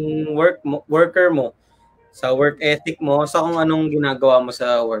pagiging worker mo, sa work ethic mo, sa kung anong ginagawa mo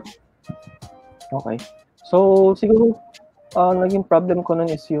sa work? Okay. So, siguro, naging problem ko nun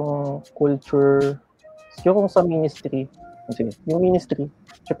is yung culture, yung sa ministry. Sige, yung ministry,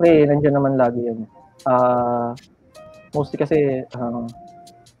 syempre, nandiyan naman lagi yun. Mostly kasi,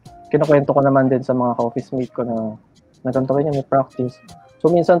 kinukwento ko naman din sa mga ka-office mate ko na ganito rin may practice. So,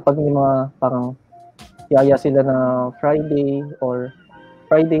 minsan, pag may mga parang yaya sila na Friday,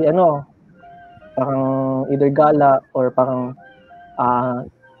 parang either gala or parang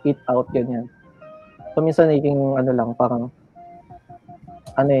eat out, ganyan. So, minsan, naging parang,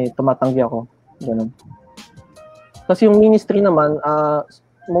 tumatanggi ako. Ganun. Kasi yung ministry naman,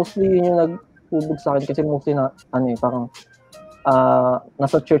 mostly yun yung nagbubog sa akin kasi mostly na, parang,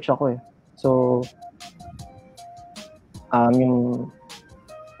 nasa church ako eh. So,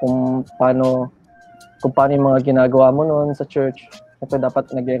 kung paano yung mga ginagawa mo noon sa church,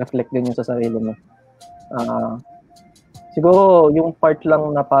 dapat nag-reflect din yun sa sarili mo. Siguro, yung part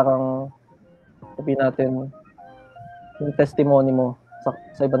lang na parang, sabihin natin, yung testimony mo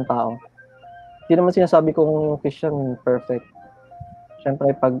sa ibang tao. Hindi naman sinasabi kong Christian perfect.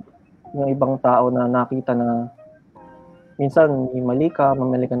 Siyempre, pag yung ibang tao na nakita na minsan may mali ka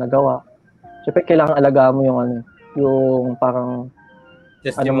nagawa, siyempre, kailangan alagaan mo yung parang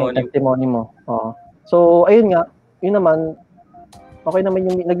testimony mo. So, ayun nga, yun naman, okay naman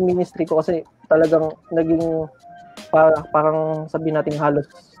yung nag-ministry ko kasi talagang naging parang sabihin natin halos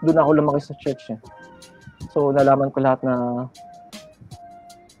doon ako lumaki sa church. So, nalaman ko lahat na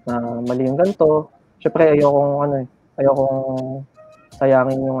mali yung ganito. Siyempre, ayokong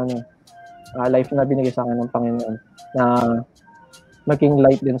sayangin yung life na binigay sa akin ng Panginoon na maging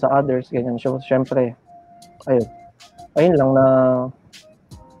light din sa others, ganyan. So, siyempre, ayun lang na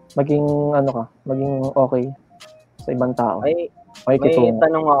maging okay sa ibang tao. May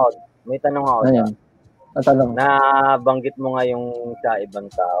tanong ako. Ano yan? Ang Nabanggit mo nga yung sa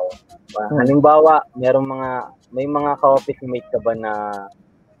ibang tao. Halimbawa, may mga ka-office mate ka ba na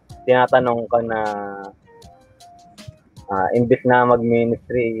tinatanong ka na imbis na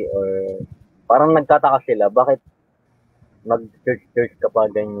mag-ministry or parang nagtataka sila, bakit mag-church ka pa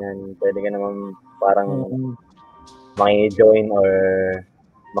ganyan? Pwede ka naman parang maki-join or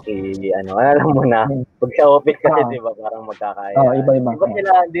alam mo na, pag sa office kasi, di ba, parang magkakaya. Iba-iba.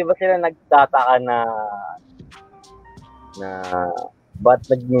 Di ba sila nagtataka na ba't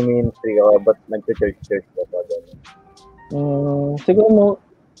nag-ministry o ba't nag-church ka ba? Siguro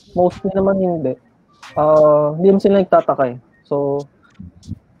mostly naman hindi. Hindi naman sila nagtataka eh. So,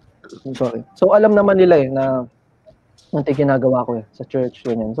 alam naman nila eh na yung ginagawa ko eh sa church,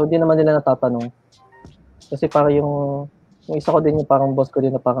 ganyan. So, hindi naman nila natatanong. Kasi parang yung isa ko din yung parang boss ko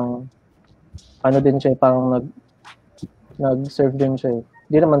din na parang din siya, parang nag-serve din siya eh.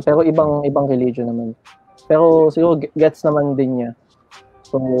 Hindi naman, pero ibang religion naman. Pero siguro gets naman din niya.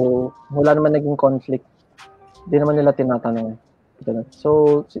 So, wala naman naging conflict. Hindi naman nila tinatanong.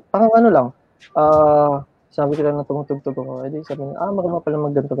 So, parang lang. Sabi ko lang na tumutugtog ako. Edi sabi niya, marunong pala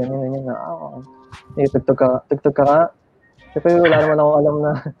magganto ganyan na. Tugtog ka nga. Siyempre, wala naman ako alam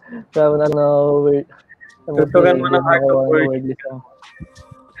na word. Tugtugan mo ng heart of word.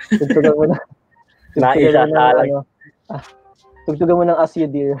 Tugtugan mo na. Tugtugan mo ng as you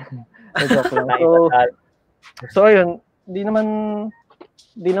dear. So ayun, di naman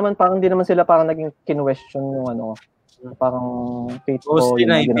sila parang naging kinwestiyon yung parang faith ko. Mostly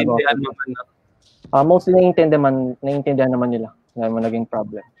naiintindihan naman na. Mostly naiintindihan naman nila. Wala naman naging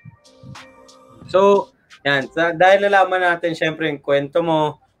problem. So, yan. Dahil nalaman natin syempre yung kwento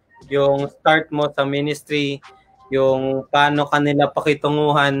mo, yung start mo sa ministry, yung paano kanila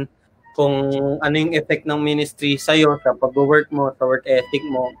pakitunguhan, kung ano yung effect ng ministry sa'yo, sa pag-work mo, sa work ethic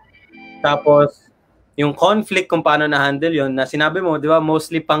mo. Tapos, yung conflict kung paano na-handle yun, na sinabi mo, di ba,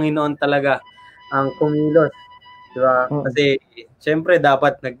 mostly Panginoon talaga ang kumilos. Di ba? Kasi, syempre,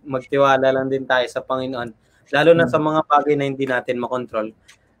 dapat magtiwala lang din tayo sa Panginoon. Lalo na sa mga bagay na hindi natin makontrol.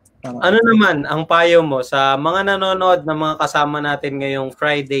 Ano naman ang payo mo sa mga nanonood na mga kasama natin ngayong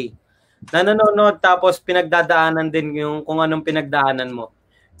Friday? Na nanonood tapos pinagdadaanan din yung kung anong pinagdaanan mo.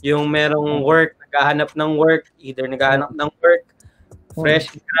 Yung merong work, naghahanap ng work, either naghahanap ng work, fresh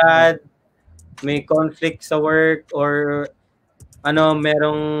grad, may conflict sa work, or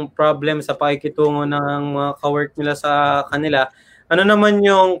merong problem sa pakikitungo ng mga ka-work nila sa kanila. Ano naman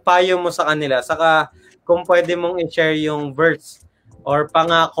yung payo mo sa kanila? Saka kung pwede mong i-share yung verse or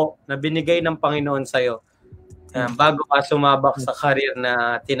pangako na binigay ng Panginoon sa'yo bago ka sumabak sa career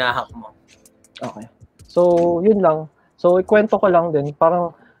na tinahak mo. Okay. So, yun lang. So, ikwento ko lang din.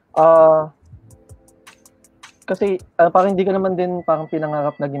 Parang, kasi parang hindi ka naman din parang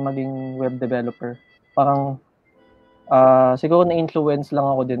pinangarap maging web developer. Parang, siguro na-influence lang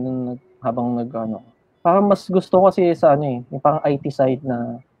ako din habang Parang mas gusto ko kasi sa yung parang IT side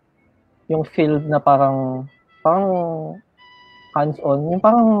na, yung field na parang hands-on, yung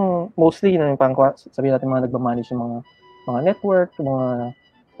parang mostly yung parang sabihin natin mga nagmamanage yung mga network, mga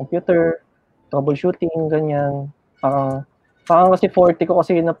computer, troubleshooting, ganyan. Parang kasi 40 ko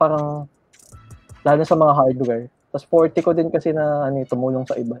kasi na parang lalo sa mga hardware. Tapos 40 ko din kasi na tumulong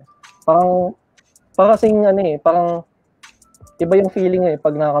sa iba. Parang kasing parang iba yung feeling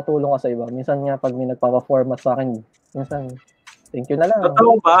pag nakakatulong ka sa iba. Minsan nga pag may nagpapa-format sa akin, minsan thank you na lang.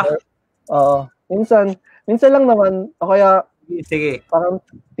 Totoo ba? Minsan lang naman, o kaya sige. Parang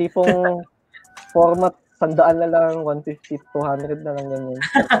tipong format 100 na lang, 150, 200 na lang ganyan.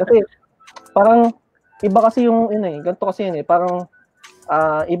 Kasi parang iba kasi yung ganito kasi parang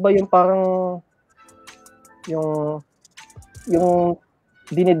iba yung parang yung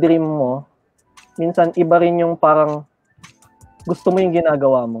dinidream mo. Minsan iba rin yung parang gusto mo yung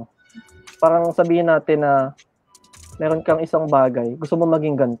ginagawa mo. Parang sabihin natin na meron kang isang bagay, gusto mo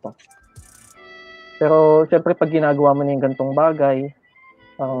maging ganito. Pero, syempre, pag ginagawa mo na yung gantong bagay,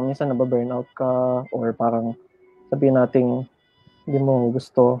 parang minsan nababurnout ka, or parang sabihin natin, hindi mo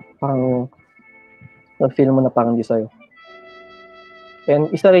gusto, parang na-feel mo na parang di sa'yo. And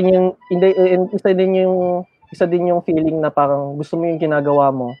isa din yung feeling na parang gusto mo yung ginagawa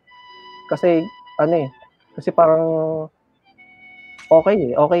mo. Kasi, kasi parang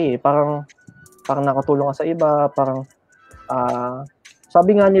okay, parang nakatulong ka sa iba, parang,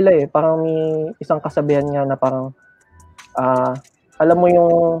 sabi nga nila parang may isang kasabihan nga na parang alam mo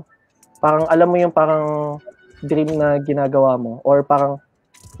yung parang dream na ginagawa mo or parang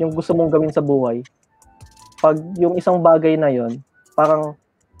yung gusto mong gawin sa buhay. Pag yung isang bagay na yon, parang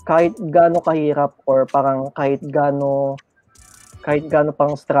kahit gaano kahirap or parang kahit gaano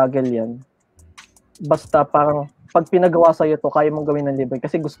pang struggle yan, basta parang pag pinagawa sa'yo to, kaya mong gawin ng libre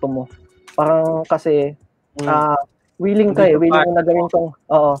kasi gusto mo. Parang kasi willing ka willing mo na gawin tong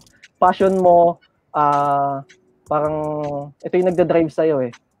passion mo, parang ito yung nagda-drive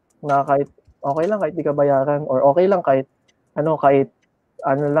sa'yo na kahit okay lang kahit di ka bayaran or okay lang kahit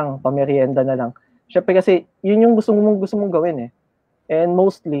lang, pamerienda na lang. syempre kasi yun yung gusto mong gawin eh. And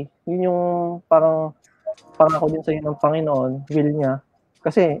mostly, yun yung parang pangako din sa iyo ng Panginoon, will niya.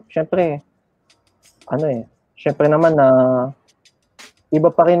 Kasi syempre syempre naman na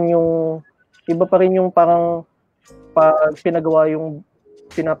iba pa rin yung parang pag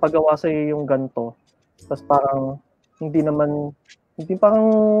pinapagawa sa iyo yung ganto. Tapos parang hindi parang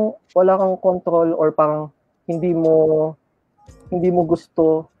wala kang control or parang hindi mo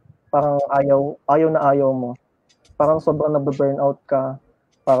gusto, parang ayaw mo. Parang sobrang nabe-burnout ka,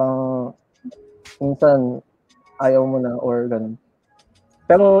 parang minsan ayaw mo na or ganun.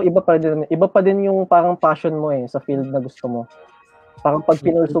 Pero iba pa din yung parang passion mo sa field na gusto mo. Parang pag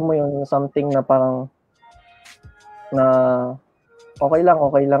pinursu mo yung something na parang na okay lang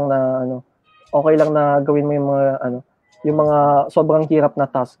na gawin mo yung mga sobrang hirap na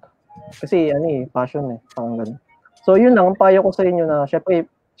task. Kasi passion parang ganun. So yun lang, ang payo ko sa inyo na syempre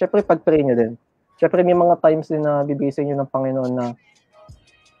pag-pray nyo din. Syempre may mga times din na bibigay sa inyo ng Panginoon na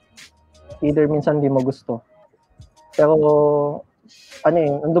either minsan di mo gusto. Pero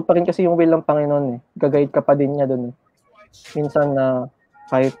nandun pa rin kasi yung will ng Panginoon Gagayad ka pa din niya dun Minsan na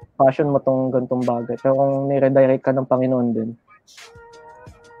kahit passion mo tong gantong bagay, pero kung ni-redirect ka ng Panginoon din,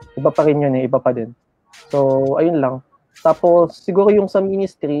 iba pa rin yun iba pa din. So, ayun lang. Tapos, siguro yung sa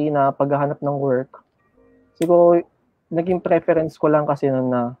ministry na paghahanap ng work, siguro, naging preference ko lang kasi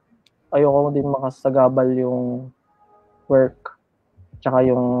na ayoko din makasagabal yung work tsaka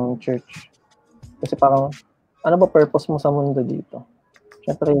yung church. Kasi parang, ano ba purpose mo sa mundo dito?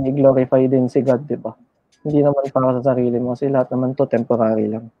 Siyempre, i-glorify din si God, di ba? Hindi naman para sa sarili mo kasi lahat naman to temporary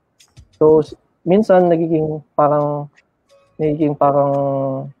lang. So, minsan nagiging parang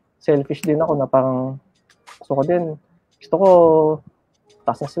selfish din ako na parang gusto ko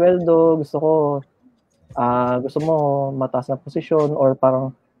taas na sweldo, gusto mo mataas na posisyon or parang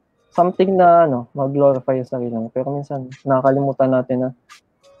something na mag-glorify yung sarili mo. Pero minsan nakakalimutan natin na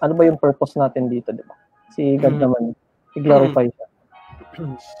ano ba yung purpose natin dito, di ba? Si God naman, i-glorify siya.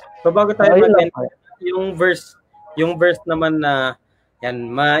 So bago tayo yung verse naman na yan,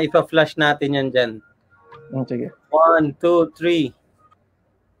 maipa-flash natin yan dyan. Sige. 1, 2, 3.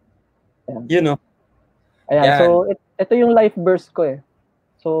 You know. Ayan. Yan. So ito yung life verse ko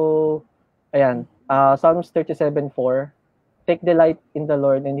So ayan, Psalms 37:4. Take delight in the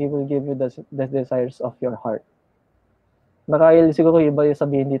Lord and He will give you the desires of your heart. Marahil siguro iba yung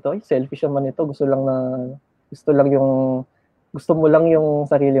sabihin dito, selfish naman ito, gusto mo lang yung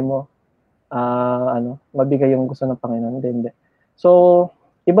sarili mo. Mabigay yung gusto ng Panginoon. Hindi. So,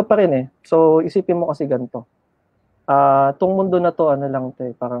 iba pa rin So, isipin mo kasi ganito. Tong mundo na to,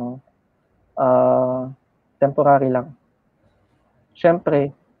 parang temporary lang.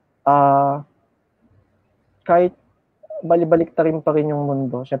 Siyempre, kahit balibalik ta rin pa rin yung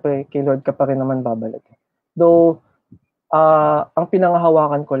mundo, siyempre, kay Lord ka pa rin naman babalik. Though, ang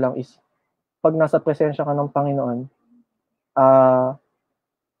pinangahawakan ko lang is, pag nasa presensya ka ng Panginoon,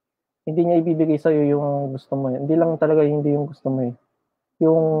 hindi niya ibibigay sa'yo yung gusto mo. Hindi lang talaga hindi yung gusto mo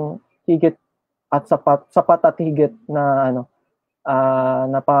Yung higit at sapat at higit na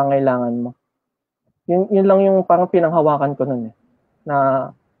na pangangailangan mo. Yun lang yung parang pinanghawakan ko nun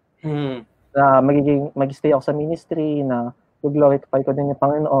na mag-stay ako sa ministry, na glorify ko din yung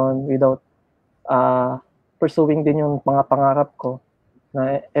Panginoon without pursuing din yung mga pangarap ko.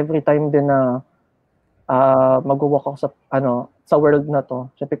 Na every time din na mag-walk ako sa world na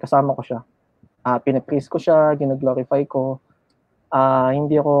to, syempre kasama ko siya. Pinapraise ko siya, gina-glorify ko.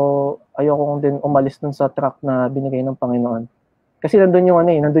 Ayoko din umalis dun sa track na binigay ng Panginoon. Kasi nandun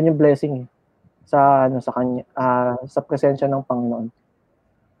yung blessing sa kanya, sa presensya ng Panginoon.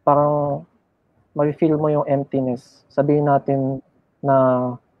 Parang ma-feel mo yung emptiness. Sabihin natin na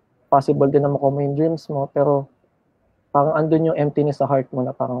possible din na makuha mo yung dreams mo, pero parang andun yung emptiness sa heart mo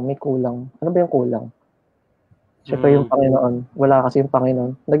na parang may kulang. Ano ba yung kulang? Siyempre yung Panginoon. Wala kasi yung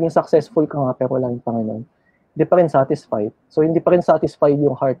Panginoon. Naging successful ka nga pero wala yung Panginoon. Hindi pa rin satisfied. So, hindi pa rin satisfied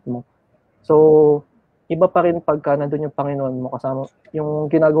yung heart mo. So, iba pa rin pagka nandun yung Panginoon mo kasama. Yung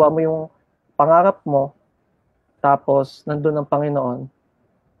ginagawa mo yung pangarap mo, tapos nandun ang Panginoon,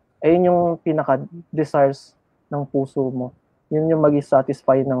 ayun yung pinaka-desires ng puso mo. Yun yung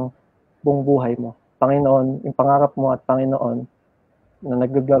mag-satisfy ng buong buhay mo. Panginoon, yung pangarap mo at Panginoon na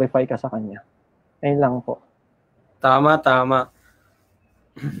nag-glorify ka sa Kanya. Ayun lang po. Tama.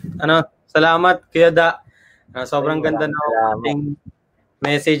 Salamat, Kuya Da. Sobrang ganda na ating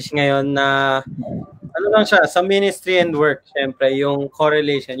message ngayon na lang siya, sa ministry and work, syempre, yung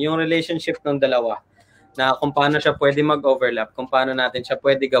correlation, yung relationship ng dalawa, na kung paano siya pwede mag-overlap, kung paano natin siya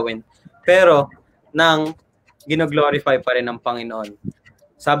pwede gawin, pero nang gino-glorify pa rin ng Panginoon.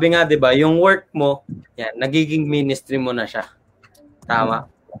 sabi nga 'di ba, yung work mo, yan, nagiging ministry mo na siya. Tama.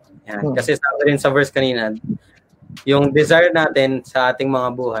 Yan. Kasi sabi rin sa verse kanina, yung desire natin sa ating mga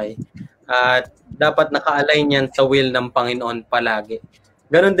buhay at dapat naka-align yan sa will ng Panginoon palagi.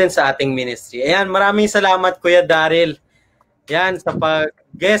 Ganon din sa ating ministry. Ayan, maraming salamat Kuya Daryl. Yan, sa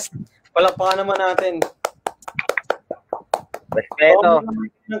pag-guest. Palakpakan naman natin. Respeto.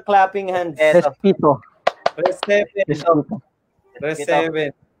 Ng clapping hands. Respeto.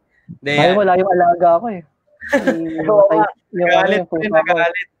 Respeto. Ay, wala yung alaga ako eh.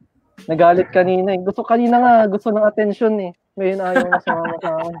 Nagalit kanina eh. Gusto ng attention eh. Ngayon ayaw na sumama sa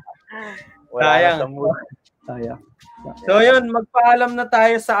akin. Sayang. So yun, magpaalam na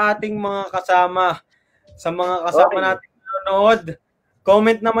tayo sa ating mga kasama. Sa mga kasama natin nanonood.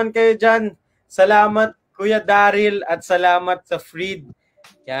 Comment naman kayo dyan. Salamat Kuya Daryl at salamat sa Freed.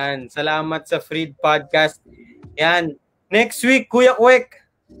 Yan, salamat sa Freed Podcast. Yan. Next week, Kuya Kwek.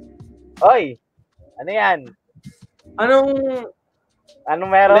 Oy, ano yan?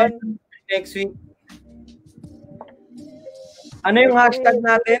 Anong meron? Next week. Ano yung hashtag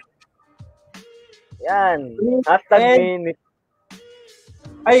natin? Yan. Hashtag minute.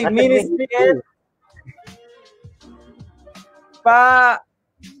 Ay, ministry and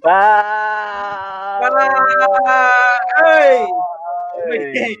Ay!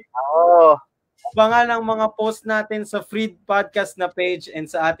 Oo. Abangan ang mga post natin sa Freed Podcast na page and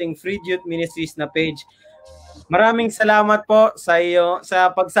sa ating Freed Youth Ministries na page. Maraming salamat po sa iyo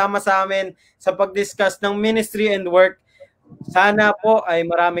sa pagsama sa amin sa pag-discuss ng ministry and work. Sana po ay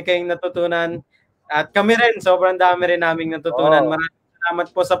marami kayong natutunan at kami rin, sobrang dami rin naming natutunan. Maraming salamat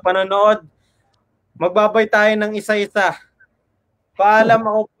po sa panonood. Magbabay tayo ng isa-isa. Paalam,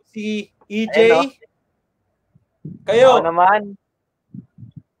 ako po si EJ. Kayo. Ako naman.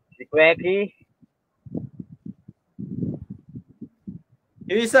 Si Kweki.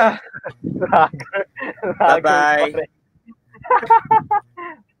 Yung isa. Bye-bye.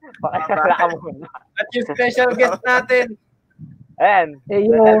 At yung special guest natin. Ayan.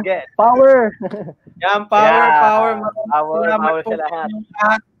 Power. Yan, power. Power sa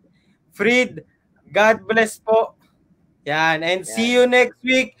lahat. Freed, God bless po. Yan, and see you next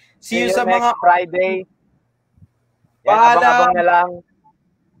week. See you sa mga Friday. Paalam. Abang-abang na lang.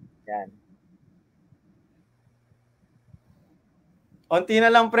 Yan. Unti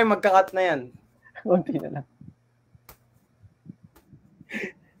na lang pre, magka-cut na yan. Unti na lang.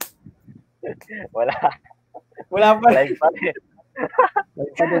 Wala pa. Live pa din.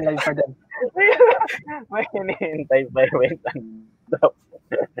 May hinihintay pa.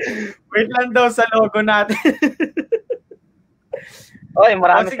 Wait lang daw sa logo natin. Oy,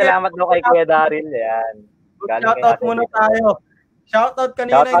 maraming salamat daw kay Kuya Daryl. Yan. Shoutout muna tayo. Shoutout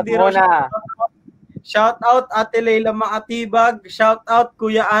kanina. Shoutout Ate Leila Makatibag. Shoutout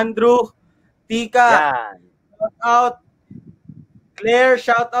Kuya Andrew Tika. Yan. Shoutout Claire.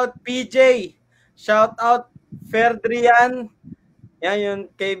 Shoutout PJ. Shoutout Ferdrian. Yan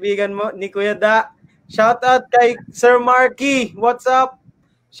yung kaibigan mo ni Kuya Da. Shoutout kay Sir Marky. What's up?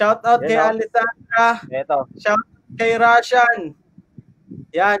 Shoutout kay Alessandra. Shoutout kay Rashan.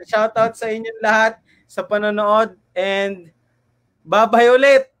 Yan, shoutout sa inyong lahat sa panonood and bye-bye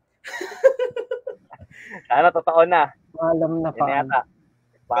ulit. Sana totoo na. Paalam na.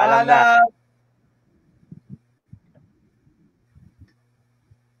 Paalam na.